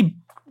fairly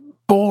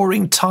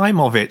boring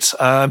time of it.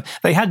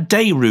 They had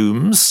day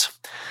rooms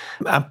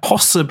and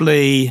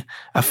possibly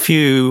a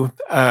few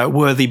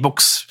worthy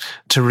books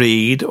to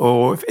read,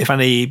 or if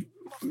anybody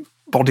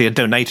had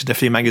donated a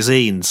few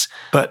magazines.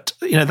 But,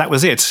 that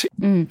was it.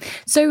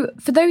 So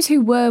for those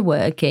who were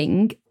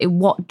working,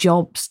 what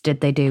jobs did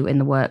they do in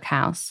the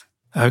workhouse?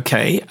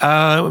 Okay.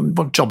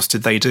 What jobs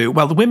did they do?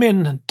 Well, the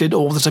women did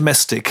all the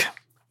domestic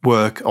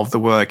work of the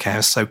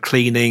workhouse. So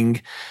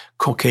cleaning,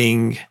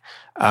 cooking,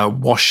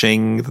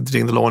 washing,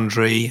 doing the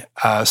laundry,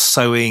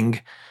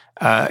 sewing.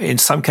 In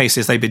some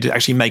cases, they'd be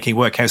actually making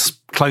workhouse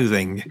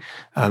clothing.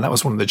 That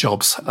was one of the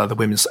jobs the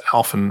women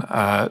often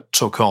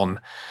took on.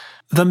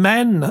 The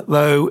men,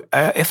 though,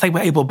 if they were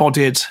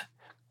able-bodied,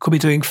 could be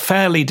doing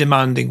fairly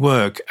demanding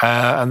work.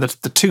 And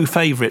the two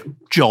favourite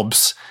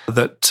jobs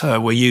that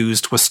were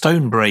used were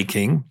stone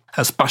breaking,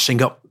 as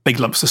bashing up big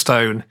lumps of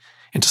stone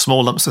into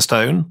small lumps of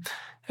stone,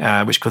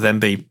 which could then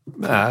be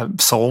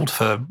sold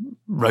for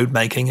road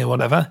making or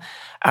whatever,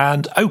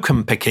 and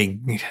oakum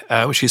picking,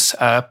 which is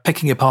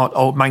picking apart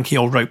manky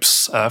old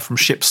ropes from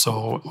ships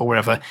or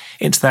wherever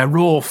into their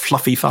raw,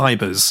 fluffy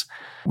fibres,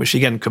 which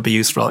again could be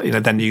used for,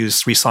 then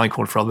used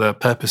recycled for other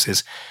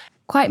purposes.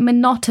 Quite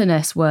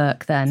monotonous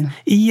work, then.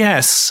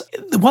 Yes.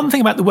 The one thing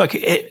about the work,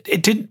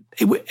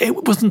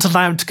 it wasn't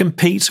allowed to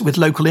compete with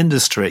local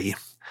industry.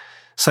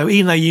 So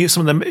even though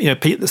some of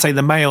them, say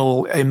the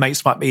male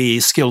inmates might be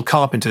skilled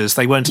carpenters,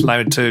 they weren't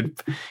allowed to,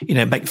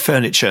 make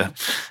furniture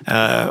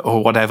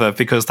or whatever,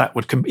 because that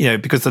would,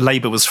 because the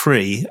labour was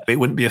free, it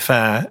wouldn't be a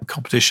fair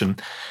competition.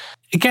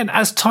 Again,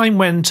 as time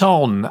went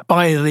on,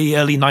 by the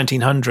early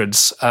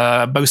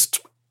 1900s, most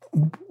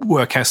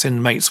workhouse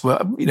inmates were,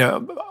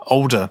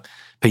 older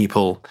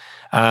people.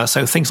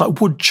 So things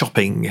like wood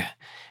chopping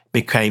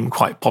became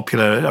quite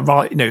popular.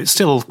 It's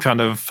still kind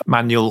of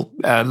manual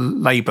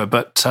labour,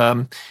 but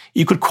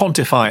you could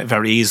quantify it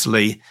very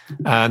easily,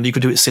 and you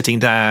could do it sitting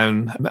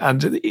down,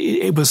 and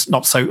it was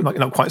not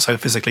quite so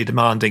physically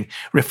demanding,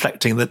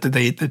 reflecting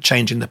the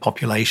change in the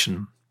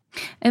population.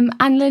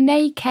 And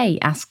Lene Kay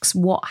asks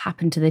what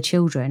happened to the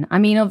children. I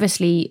mean,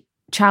 obviously,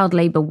 child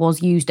labour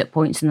was used at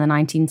points in the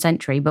 19th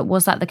century, but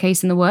was that the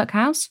case in the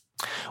workhouse?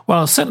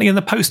 Well, certainly in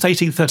the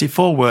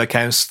post-1834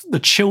 workhouse, the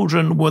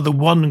children were the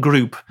one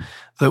group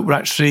that were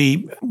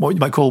actually what you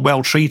might call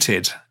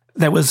well-treated.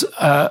 There was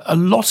a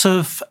lot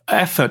of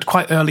effort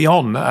quite early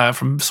on,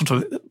 from sort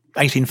of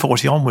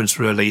 1840 onwards,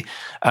 really,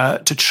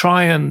 to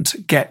try and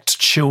get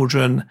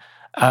children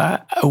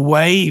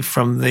away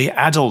from the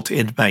adult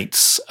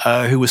inmates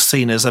who were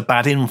seen as a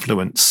bad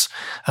influence.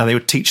 They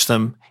would teach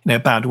them,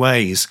 bad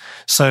ways.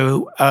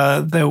 So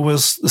there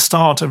was the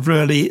start of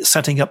really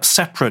setting up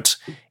separate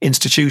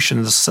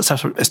institutions,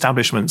 separate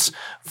establishments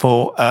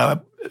for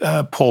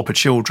pauper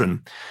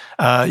children.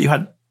 You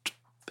had,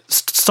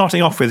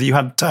 starting off with, you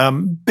had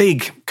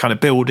big kind of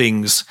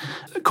buildings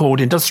called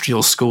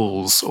industrial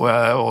schools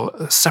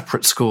or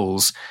separate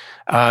schools,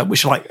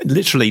 which are like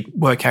literally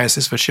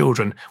workhouses for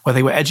children, where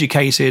they were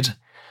educated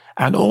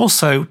and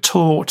also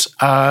taught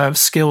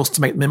skills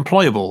to make them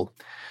employable.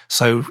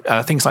 So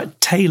things like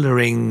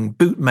tailoring,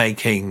 boot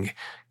making,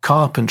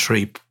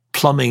 carpentry,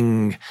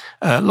 plumbing,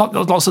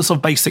 lots of sort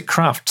of basic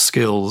craft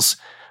skills.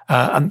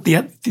 And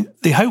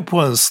the hope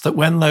was that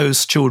when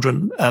those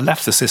children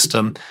left the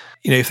system,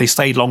 if they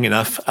stayed long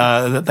enough,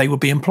 that they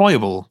would be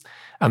employable,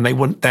 and they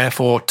wouldn't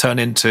therefore turn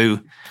into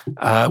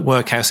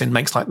workhouse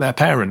inmates like their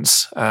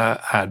parents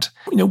had.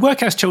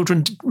 Workhouse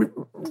children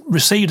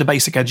received a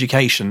basic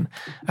education.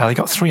 They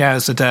got 3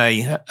 hours a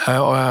day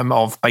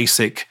of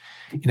basic,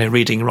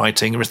 reading,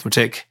 writing,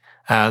 arithmetic,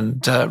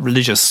 and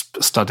religious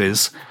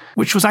studies,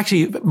 which was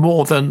actually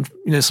more than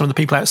some of the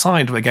people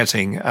outside were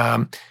getting.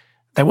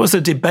 There was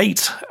a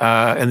debate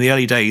in the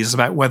early days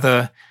about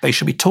whether they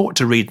should be taught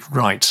to read and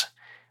write,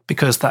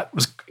 because that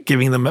was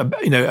giving them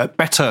a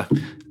better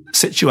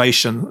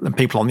situation than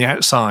people on the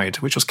outside,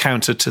 which was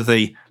counter to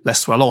the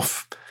less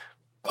well-off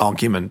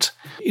argument.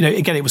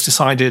 Again, it was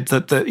decided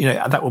that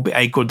that would be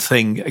a good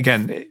thing.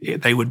 Again,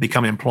 they would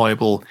become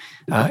employable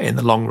in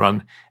the long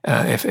run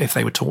if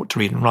they were taught to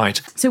read and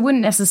write. So it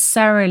wouldn't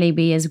necessarily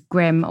be as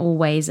grim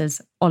always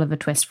as Oliver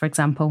Twist, for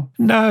example.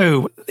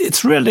 No,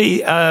 it's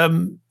really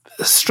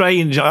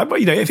strange.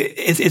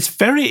 It's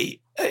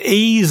very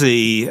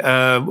easy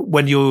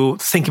when you're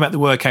thinking about the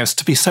workhouse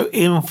to be so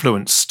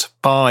influenced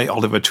by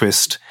Oliver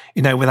Twist,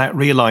 without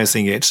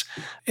realising it.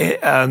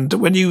 And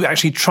when you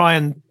actually try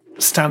and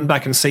stand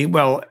back and see,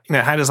 well,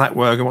 how does that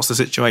work and what's the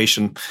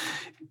situation?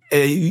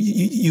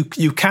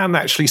 you can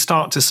actually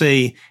start to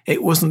see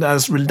it wasn't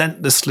as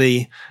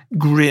relentlessly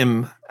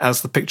grim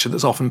as the picture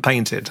that's often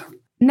painted.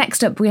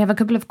 Next up, we have a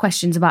couple of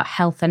questions about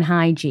health and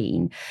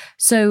hygiene.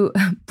 So,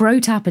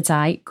 Brote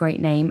Appetite, great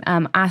name,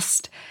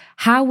 asked,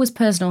 how was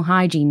personal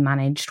hygiene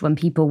managed when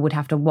people would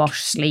have to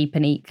wash, sleep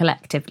and eat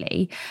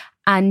collectively?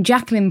 And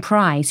Jacqueline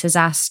Price has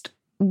asked,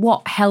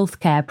 what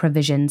healthcare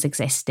provisions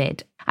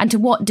existed? And to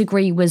what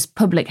degree was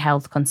public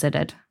health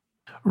considered?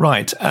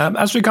 Right.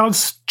 As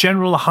regards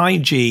general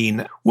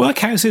hygiene,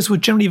 workhouses were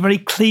generally very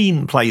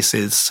clean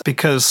places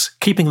because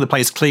keeping the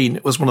place clean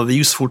was one of the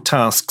useful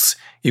tasks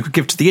you could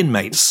give to the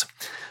inmates.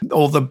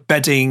 All the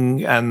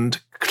bedding and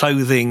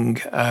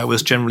clothing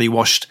was generally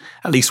washed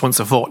at least once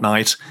a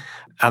fortnight,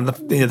 and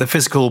the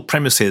physical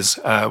premises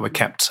were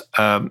kept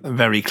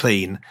very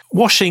clean.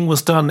 Washing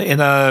was done in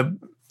a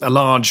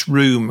large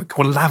room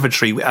called a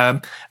lavatory.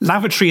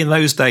 Lavatory in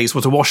those days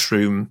was a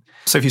washroom.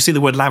 So if you see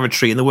the word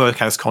lavatory in the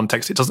workhouse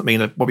context, it doesn't mean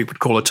what we would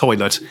call a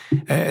toilet.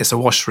 It's a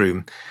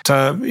washroom.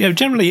 So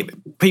generally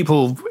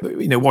people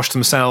washed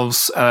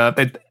themselves.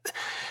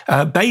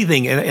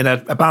 Bathing in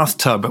a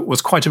bathtub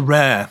was quite a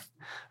rare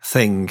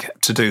thing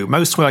to do.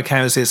 Most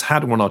workhouses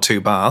had one or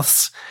two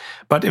baths,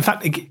 but in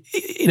fact,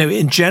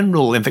 in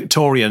general, in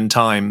Victorian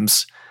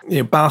times,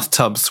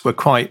 bathtubs were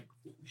quite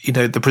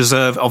the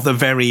preserve of the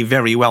very,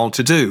 very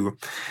well-to-do.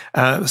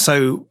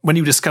 So when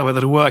you discover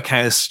that a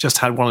workhouse just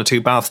had one or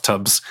two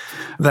bathtubs,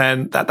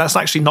 then that's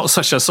actually not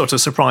such a sort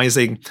of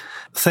surprising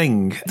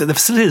thing. The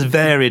facilities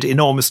varied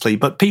enormously,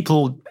 but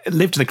people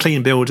lived in a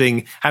clean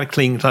building, had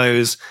clean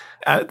clothes.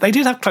 They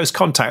did have close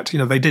contact.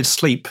 They did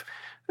sleep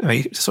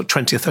sort of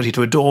 20 or 30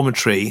 to a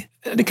dormitory.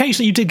 And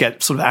occasionally you did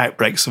get sort of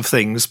outbreaks of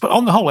things, but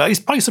on the whole, it's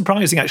quite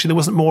surprising actually there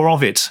wasn't more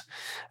of it.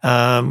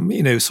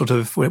 Sort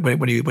of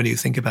when you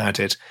think about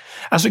it.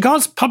 As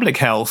regards public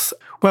health,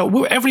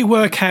 well, every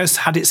workhouse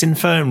had its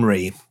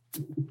infirmary.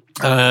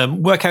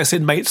 Workhouse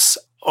inmates,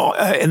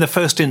 in the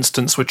first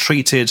instance, were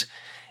treated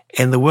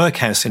in the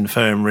workhouse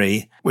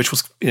infirmary, which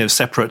was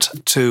separate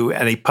to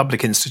any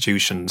public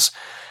institutions.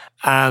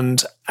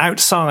 And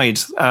outside,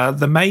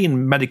 the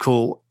main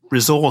medical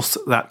resource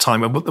at that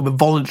time were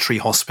voluntary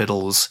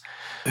hospitals,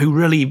 who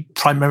really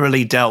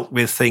primarily dealt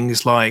with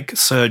things like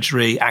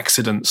surgery,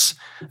 accidents,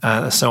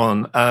 so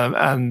on.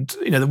 And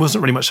there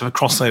wasn't really much of a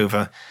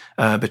crossover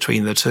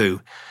between the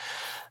two.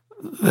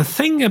 The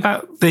thing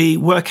about the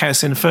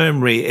workhouse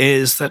infirmary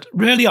is that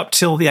really up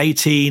till the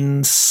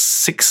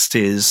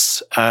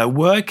 1860s,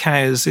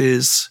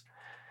 workhouses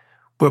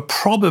were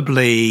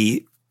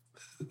probably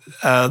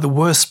the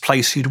worst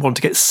place you'd want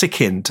to get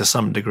sick in to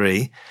some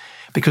degree,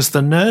 because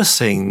the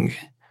nursing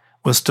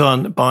was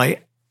done by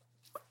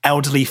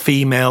elderly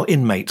female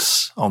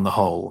inmates on the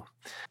whole.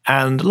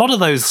 And a lot of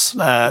those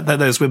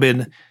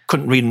women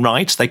couldn't read and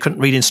write. They couldn't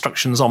read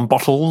instructions on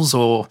bottles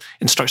or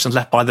instructions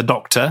left by the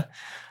doctor.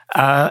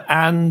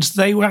 And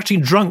they were actually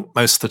drunk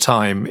most of the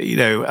time.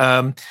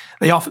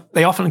 They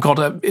often got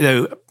a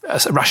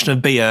ration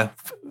of beer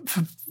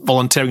for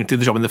volunteering to do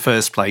the job in the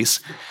first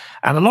place.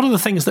 And a lot of the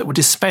things that were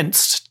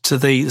dispensed to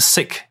the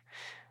sick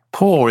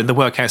poor in the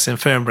workhouse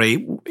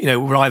infirmary,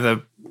 were either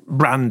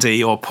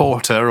brandy or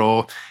porter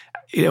or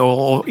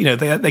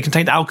they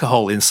contained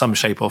alcohol in some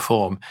shape or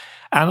form.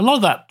 And a lot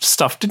of that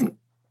stuff didn't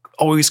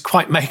always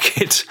quite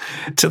make it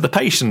to the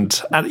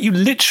patient. And you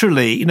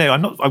literally,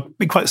 I'll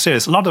be quite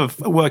serious, a lot of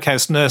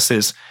workhouse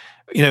nurses,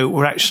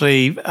 were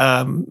actually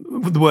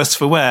the worse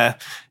for wear,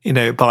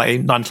 by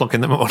 9 o'clock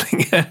in the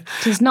morning.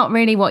 It's not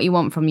really what you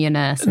want from your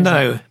nurse,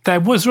 No, there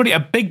was really a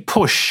big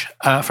push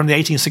from the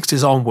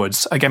 1860s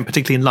onwards, again,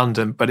 particularly in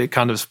London, but it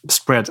kind of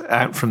spread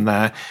out from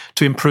there,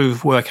 to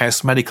improve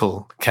workhouse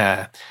medical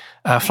care.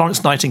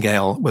 Florence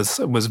Nightingale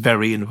was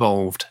very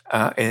involved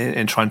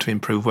in trying to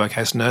improve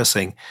workhouse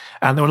nursing,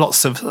 and there were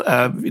lots of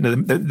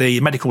the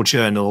medical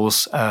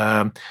journals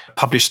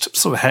published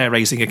sort of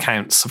hair-raising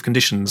accounts of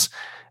conditions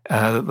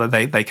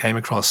that they came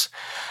across.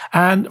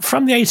 And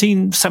from the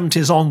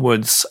 1870s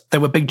onwards, there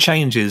were big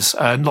changes.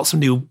 Lots of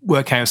new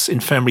workhouse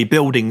infirmary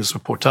buildings were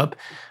put up.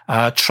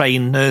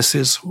 Trained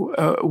nurses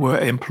were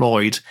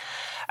employed.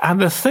 And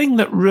the thing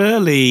that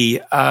really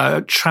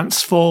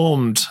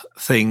transformed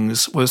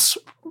things was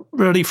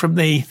really from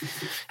the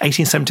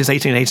 1870s,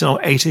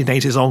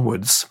 1880s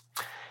onwards.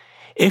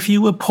 If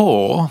you were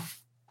poor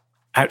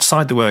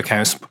outside the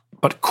workhouse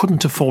but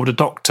couldn't afford a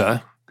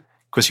doctor,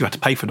 because you had to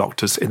pay for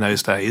doctors in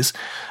those days,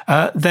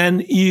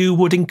 then you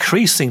would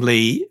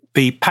increasingly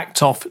be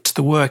packed off to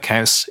the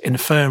workhouse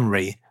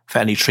infirmary for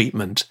any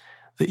treatment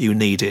that you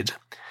needed.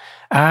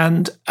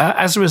 And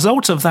as a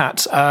result of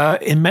that,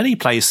 in many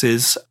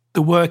places,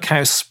 the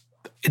workhouse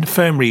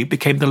infirmary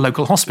became the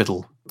local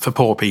hospital for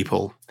poor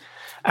people.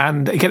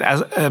 And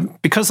again,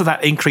 because of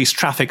that increased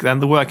traffic, then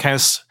the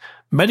workhouse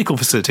medical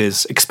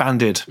facilities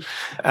expanded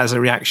as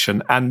a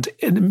reaction. And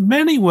in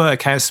many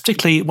workhouses,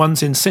 particularly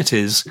ones in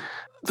cities,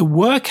 the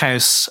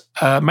workhouse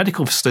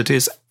medical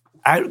facilities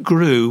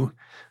outgrew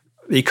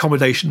the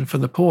accommodation for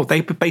the poor.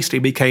 They basically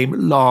became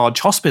large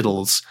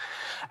hospitals.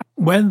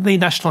 When the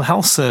National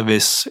Health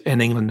Service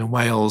in England and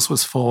Wales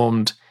was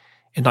formed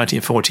in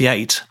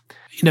 1948,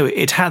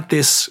 it had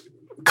this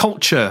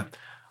culture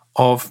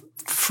of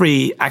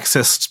free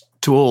access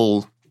to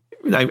all,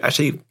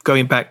 actually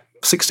going back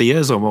 60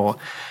 years or more.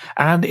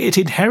 And it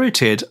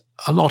inherited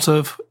a lot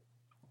of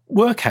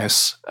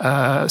workhouse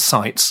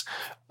sites.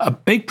 A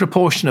big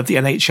proportion of the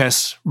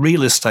NHS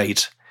real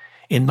estate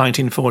in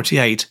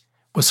 1948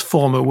 was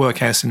former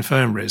workhouse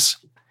infirmaries.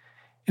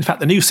 In fact,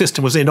 the new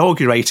system was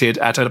inaugurated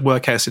at a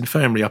workhouse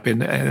infirmary up in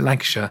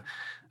Lancashire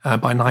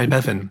by Nye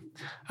Bevan.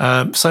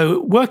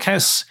 So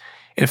workhouse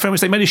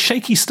infirmaries, they made a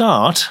shaky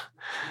start,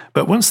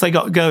 but once they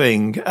got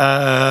going,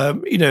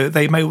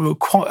 they were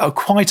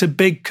quite a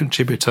big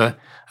contributor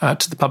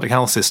to the public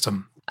health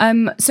system.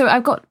 So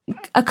I've got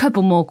a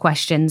couple more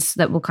questions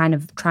that we'll kind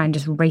of try and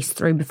just race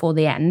through before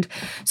the end.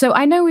 So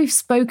I know we've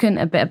spoken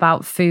a bit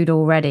about food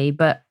already,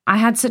 but I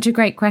had such a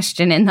great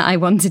question in that I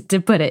wanted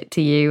to put it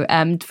to you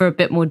for a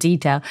bit more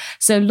detail.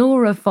 So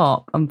Laura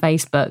Fopp on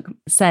Facebook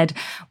said,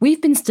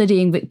 "We've been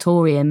studying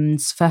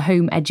Victorians for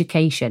home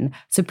education.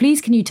 So please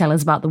can you tell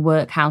us about the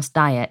workhouse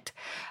diet?"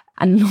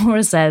 And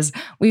Laura says,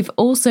 "We've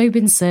also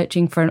been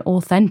searching for an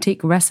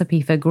authentic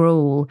recipe for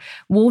gruel.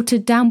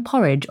 Watered down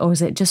porridge, or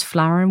is it just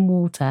flour and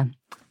water?"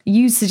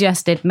 You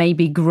suggested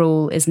maybe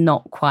gruel is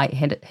not quite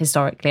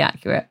historically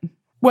accurate.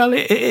 Well,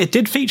 it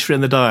did feature in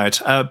the diet,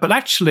 but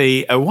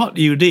actually what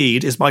you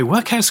need is my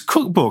workhouse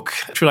cookbook,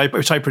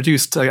 which I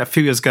produced a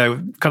few years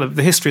ago, kind of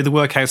the history of the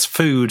workhouse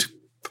food,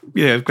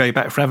 going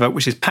back forever,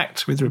 which is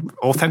packed with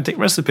authentic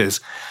recipes.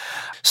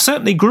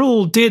 Certainly,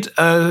 gruel did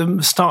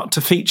start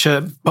to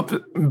feature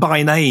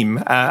by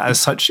name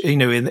as such, in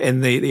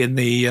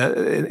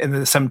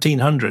the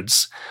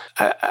 1700s,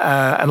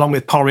 along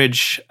with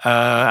porridge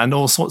and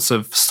all sorts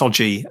of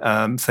stodgy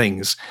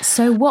things.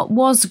 So, what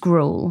was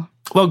gruel?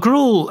 Well,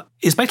 gruel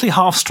is basically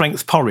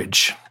half-strength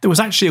porridge. There was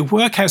actually a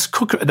workhouse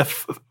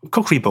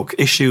cookery book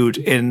issued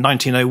in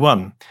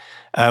 1901.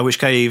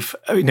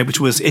 Which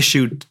was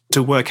issued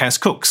to workhouse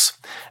cooks.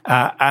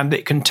 And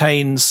it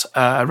contains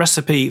a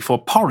recipe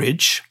for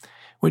porridge,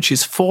 which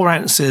is 4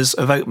 ounces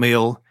of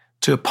oatmeal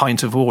to a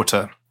pint of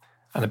water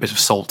and a bit of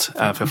salt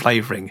for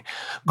flavouring.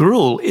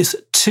 Gruel is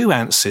 2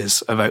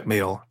 ounces of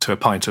oatmeal to a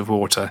pint of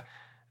water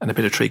and a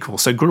bit of treacle.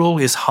 So gruel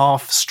is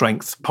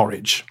half-strength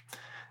porridge.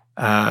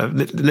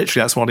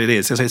 Literally, that's what it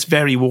is. It's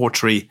very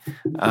watery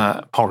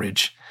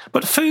porridge.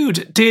 But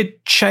food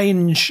did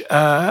change,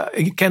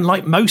 again,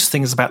 like most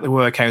things about the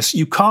workhouse.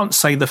 You can't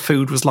say the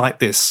food was like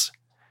this.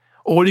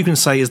 All you can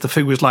say is the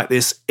food was like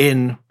this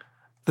in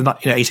the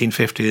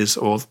 1850s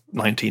or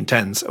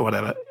 1910s or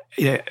whatever.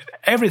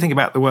 Everything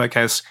about the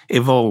workhouse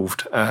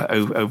evolved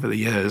over the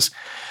years.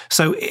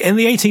 So in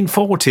the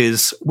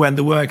 1840s, when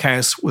the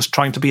workhouse was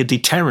trying to be a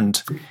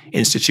deterrent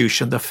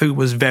institution, the food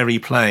was very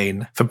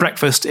plain. For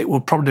breakfast, it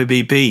would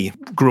probably be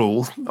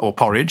gruel or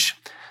porridge,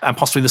 and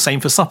possibly the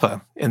same for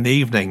supper in the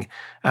evening,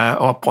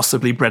 or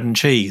possibly bread and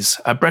cheese.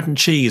 Bread and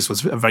cheese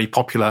was a very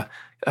popular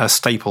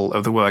staple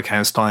of the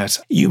workhouse diet.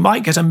 You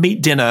might get a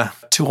meat dinner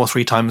 2 or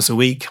 3 times a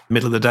week,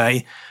 middle of the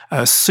day,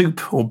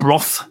 soup or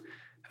broth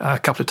a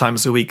couple of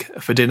times a week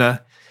for dinner.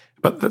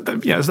 But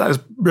that was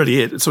really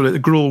it. It's sort of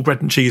gruel,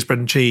 bread and cheese,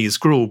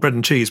 gruel, bread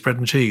and cheese,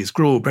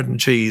 gruel, bread and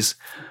cheese.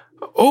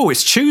 Oh,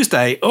 it's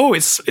Tuesday. Oh,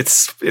 it's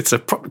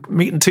a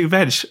meat and 2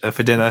 veg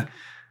for dinner.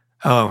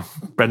 Oh,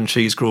 bread and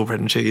cheese, gruel,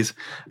 bread and cheese,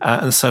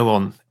 and so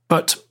on.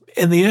 But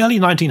in the early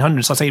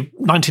 1900s, I'd say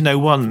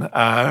 1901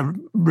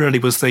 really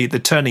was the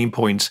turning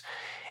point.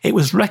 It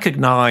was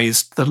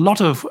recognised that a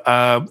lot of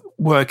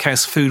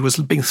workhouse food was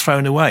being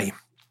thrown away.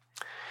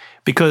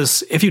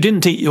 Because if you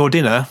didn't eat your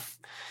dinner,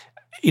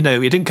 you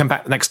didn't come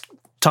back the next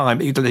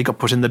time, it got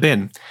put in the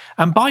bin.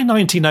 And by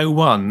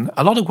 1901,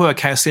 a lot of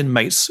workhouse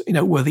inmates,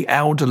 were the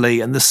elderly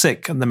and the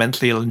sick and the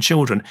mentally ill and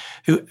children,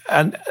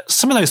 and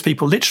some of those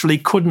people literally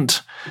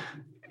couldn't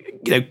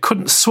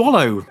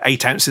swallow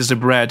 8 ounces of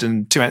bread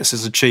and 2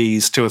 ounces of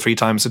cheese 2 or 3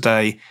 times a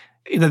day.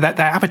 Their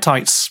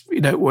appetites,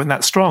 weren't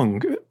that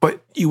strong,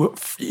 but you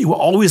were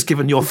always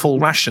given your full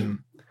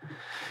ration.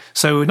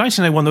 So in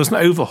 1901, there was an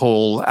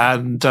overhaul,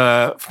 and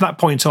from that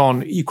point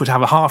on, you could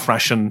have a half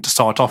ration to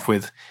start off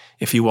with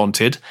if you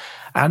wanted.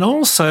 And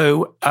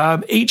also,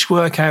 each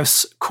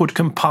workhouse could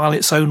compile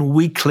its own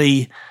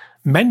weekly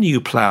menu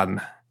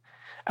plan.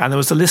 And there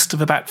was a list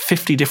of about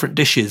 50 different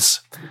dishes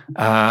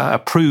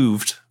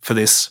approved for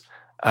this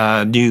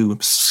new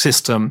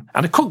system,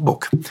 and a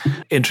cookbook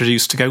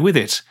introduced to go with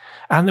it.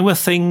 And there were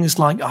things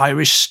like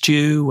Irish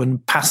stew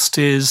and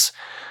pasties,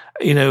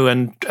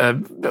 and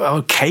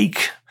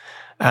cake,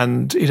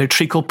 and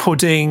treacle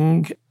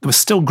pudding. There was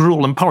still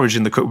gruel and porridge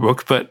in the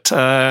cookbook, but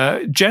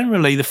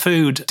generally the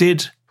food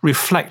did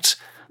reflect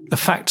the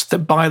fact that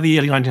by the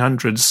early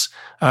 1900s,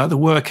 the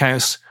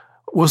workhouse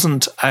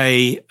wasn't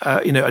a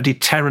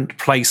deterrent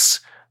place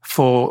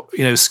for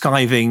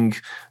skiving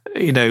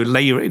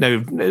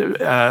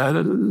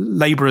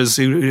labourers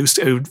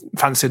who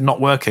fancied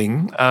not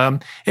working.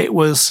 It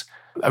was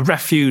a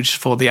refuge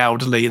for the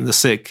elderly and the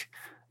sick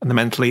and the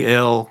mentally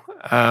ill,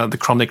 the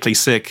chronically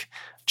sick,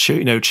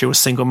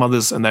 single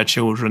mothers and their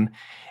children.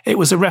 It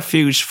was a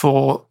refuge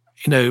for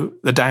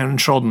the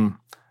downtrodden,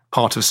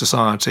 part of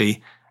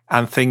society,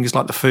 and things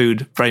like the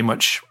food very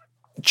much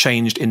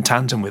changed in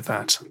tandem with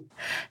that.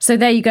 So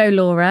there you go,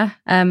 Laura.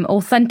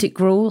 Authentic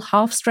gruel,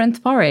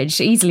 half-strength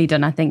porridge. Easily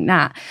done, I think,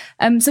 Nat.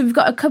 So we've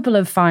got a couple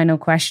of final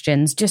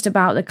questions just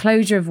about the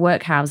closure of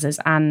workhouses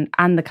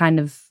and the kind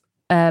of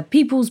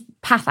people's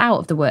path out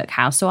of the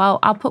workhouse. So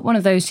I'll put one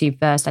of those to you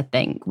first, I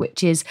think,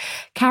 which is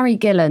Carrie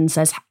Gillen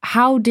says,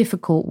 how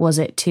difficult was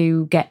it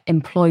to get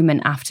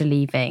employment after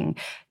leaving?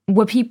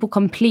 Were people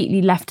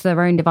completely left to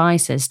their own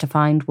devices to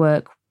find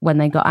work when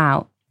they got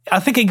out? I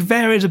think it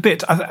varied a bit.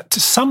 To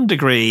some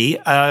degree,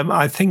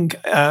 I think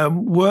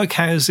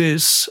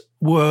workhouses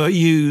were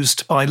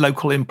used by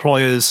local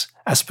employers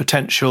as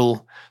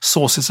potential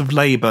sources of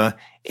labour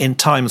in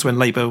times when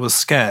labour was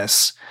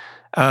scarce.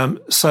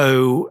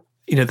 So,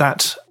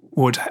 that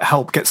would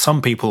help get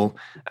some people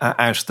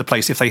out of the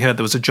place if they heard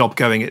there was a job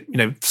going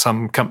at,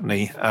 some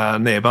company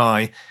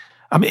nearby.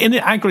 I mean, in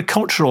the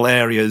agricultural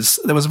areas,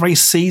 there was a very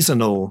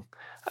seasonal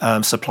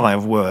supply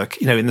of work.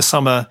 In the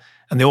summer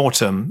and the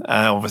autumn,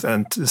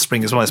 and the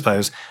spring as well, I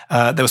suppose,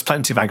 there was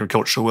plenty of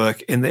agricultural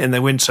work. In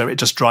the winter, it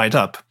just dried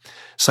up.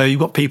 So you've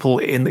got people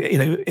in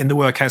the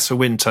workhouse for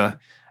winter,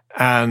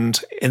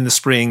 and in the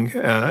spring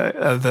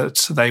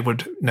that they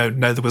would know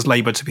there was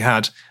labour to be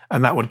had,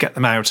 and that would get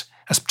them out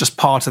as just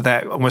part of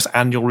their almost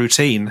annual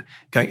routine,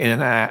 going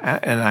in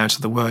and out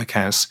of the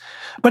workhouse.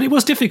 But it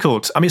was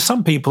difficult. I mean,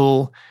 some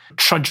people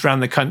trudged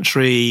around the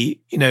country,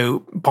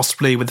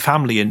 possibly with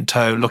family in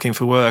tow, looking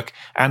for work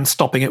and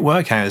stopping at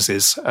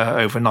workhouses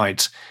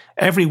overnight.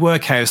 Every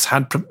workhouse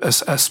had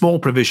a small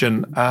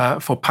provision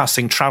for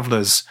passing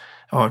travellers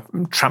or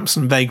tramps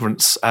and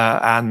vagrants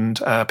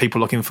and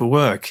people looking for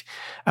work.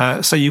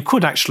 So you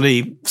could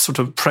actually sort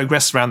of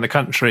progress around the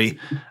country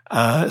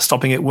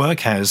stopping at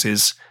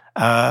workhouses.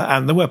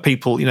 And there were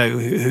people,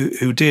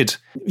 who did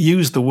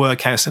use the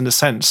workhouse in a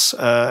sense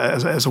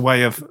as a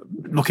way of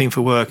looking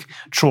for work,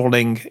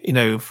 trawling,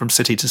 from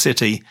city to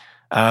city,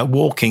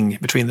 walking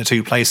between the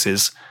two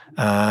places,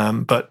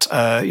 but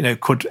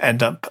could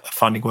end up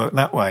finding work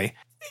that way.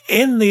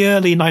 In the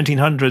early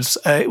 1900s,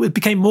 it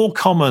became more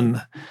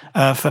common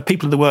for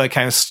people in the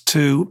workhouse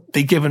to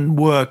be given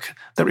work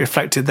that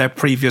reflected their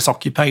previous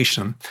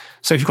occupation.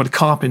 So if you've got a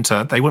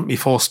carpenter, they wouldn't be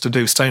forced to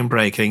do stone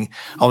breaking.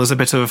 Oh, there's a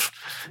bit of,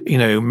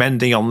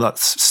 mending on that,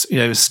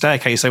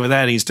 staircase over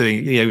there, and he's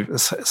doing,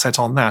 set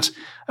on that.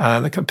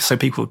 So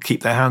people would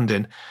keep their hand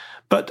in.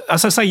 But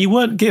as I say, you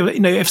weren't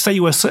given, if say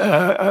you were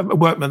a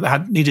workman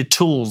that needed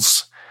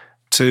tools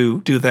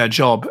to do their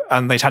job,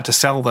 and they'd had to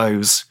sell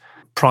those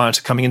prior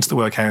to coming into the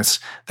workhouse,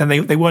 then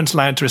they weren't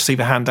allowed to receive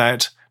a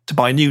handout to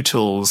buy new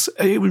tools.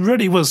 It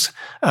really was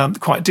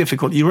quite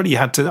difficult. You really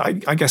had to,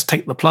 I guess,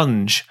 take the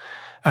plunge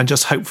and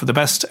just hope for the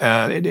best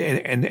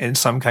in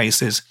some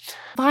cases.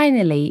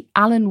 Finally,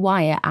 Alan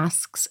Wire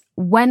asks,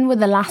 when were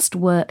the last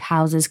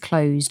workhouses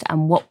closed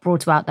and what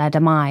brought about their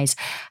demise?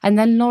 And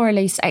then Laura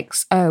Lise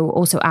XO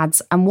also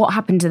adds, and what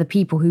happened to the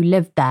people who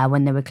lived there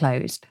when they were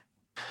closed?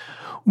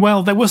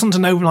 Well, there wasn't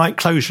an overnight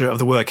closure of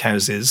the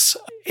workhouses.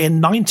 In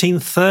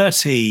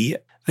 1930,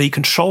 the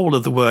control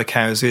of the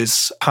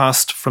workhouses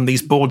passed from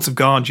these boards of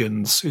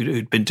guardians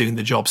who'd been doing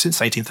the job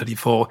since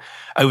 1834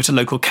 over to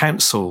local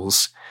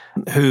councils,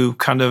 who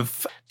kind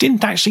of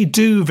didn't actually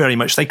do very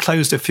much. They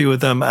closed a few of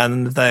them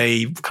and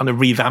they kind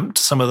of revamped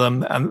some of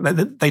them, and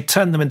they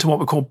turned them into what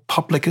were called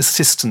public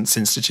assistance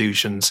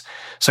institutions.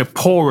 So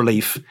poor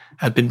relief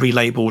had been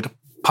relabelled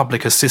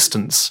public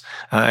assistance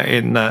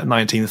in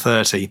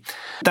 1930.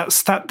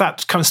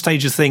 That kind of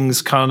stage of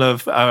things kind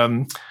of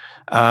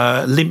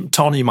limped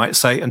on, you might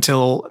say,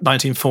 until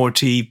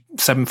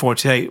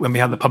 1947-48, when we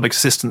had the Public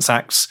Assistance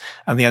Acts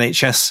and the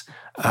NHS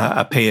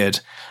appeared.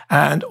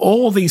 And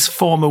all these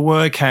former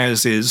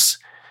workhouses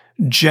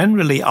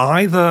generally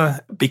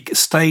either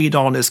stayed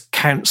on as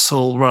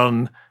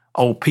council-run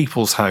old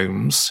people's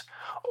homes,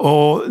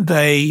 or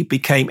they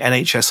became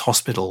NHS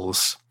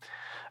hospitals,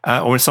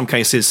 or in some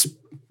cases,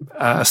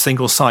 a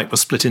single site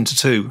was split into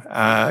two,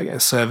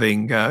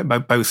 serving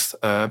both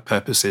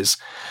purposes.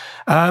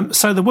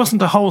 So there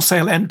wasn't a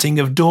wholesale emptying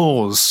of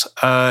doors.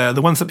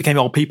 The ones that became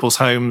old people's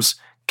homes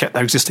kept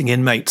their existing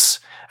inmates,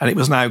 and it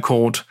was now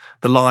called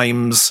the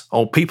Limes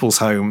Old People's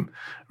Home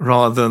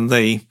rather than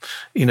the,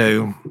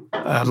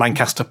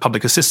 Lancaster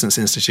Public Assistance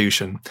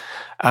Institution.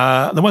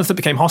 The ones that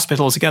became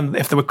hospitals, again,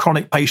 if there were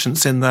chronic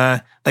patients in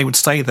there, they would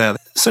stay there.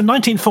 So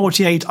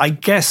 1948, I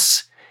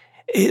guess,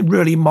 it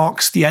really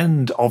marks the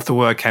end of the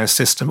workhouse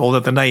system, although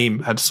the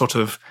name had sort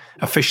of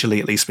officially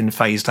at least been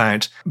phased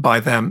out by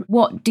them.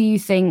 What do you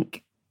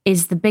think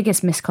is the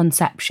biggest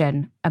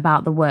misconception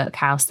about the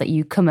workhouse that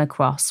you come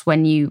across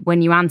when you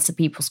answer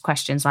people's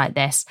questions like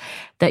this,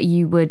 that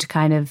you would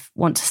kind of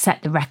want to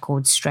set the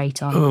record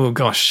straight on? Oh,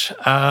 gosh.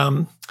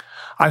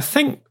 I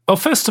think, well,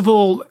 first of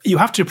all, you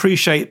have to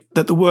appreciate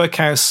that the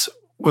workhouse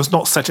was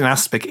not set in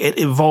aspic. It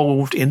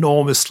evolved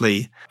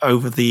enormously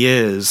over the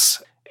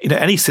years.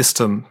 Any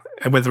system,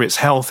 whether it's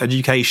health,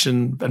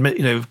 education,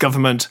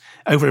 government,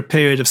 over a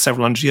period of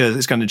several hundred years,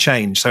 it's going to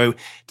change. So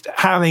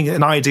having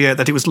an idea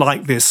that it was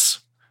like this,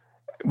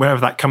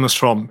 wherever that comes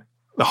from,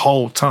 the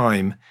whole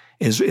time,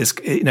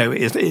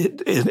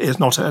 is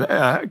not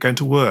going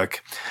to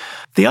work.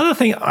 The other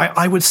thing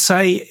I would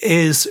say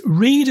is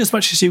read as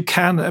much as you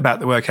can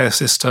about the workhouse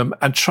system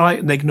and try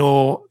and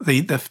ignore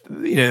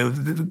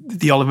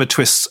the Oliver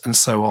Twists and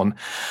so on.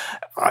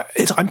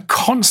 I'm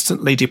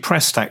constantly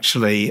depressed,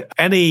 actually.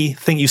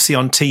 Anything you see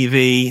on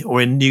TV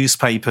or in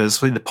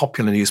newspapers, really the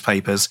popular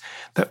newspapers,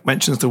 that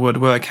mentions the word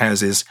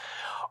workhouses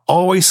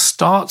always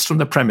starts from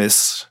the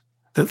premise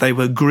that they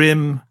were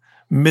grim,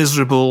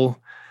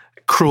 miserable,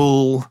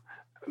 cruel,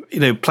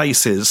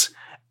 places,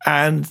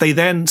 and they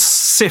then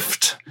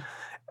sift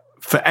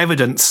for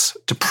evidence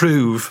to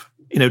prove,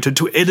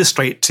 to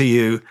illustrate to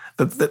you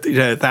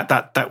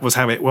that was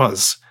how it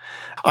was.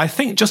 I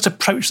think just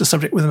approach the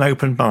subject with an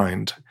open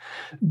mind.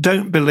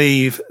 Don't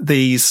believe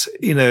these,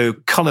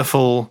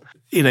 colourful,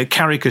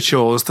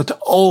 caricatures that are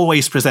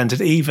always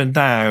presented, even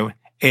now,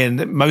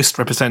 in most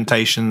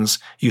representations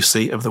you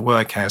see of the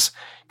workhouse.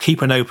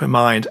 Keep an open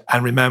mind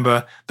and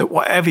remember that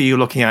whatever you're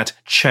looking at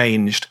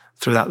changed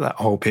throughout that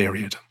whole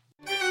period.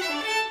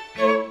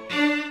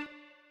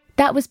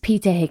 That was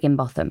Peter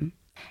Higginbotham.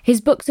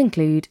 His books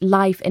include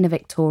Life in a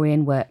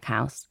Victorian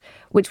Workhouse,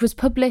 which was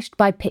published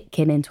by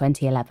Pitkin in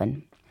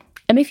 2011.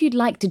 And if you'd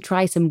like to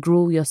try some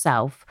gruel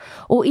yourself,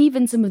 or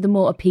even some of the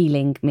more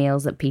appealing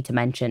meals that Peter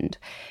mentioned,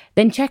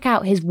 then check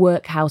out his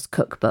Workhouse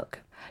cookbook.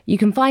 You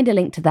can find a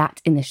link to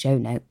that in the show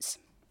notes.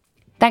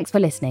 Thanks for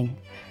listening.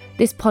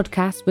 This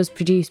podcast was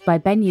produced by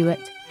Ben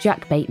Hewitt,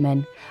 Jack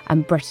Bateman,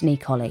 and Brittany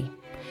Colley.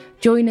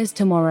 Join us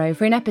tomorrow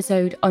for an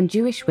episode on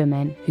Jewish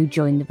women who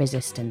joined the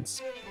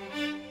resistance.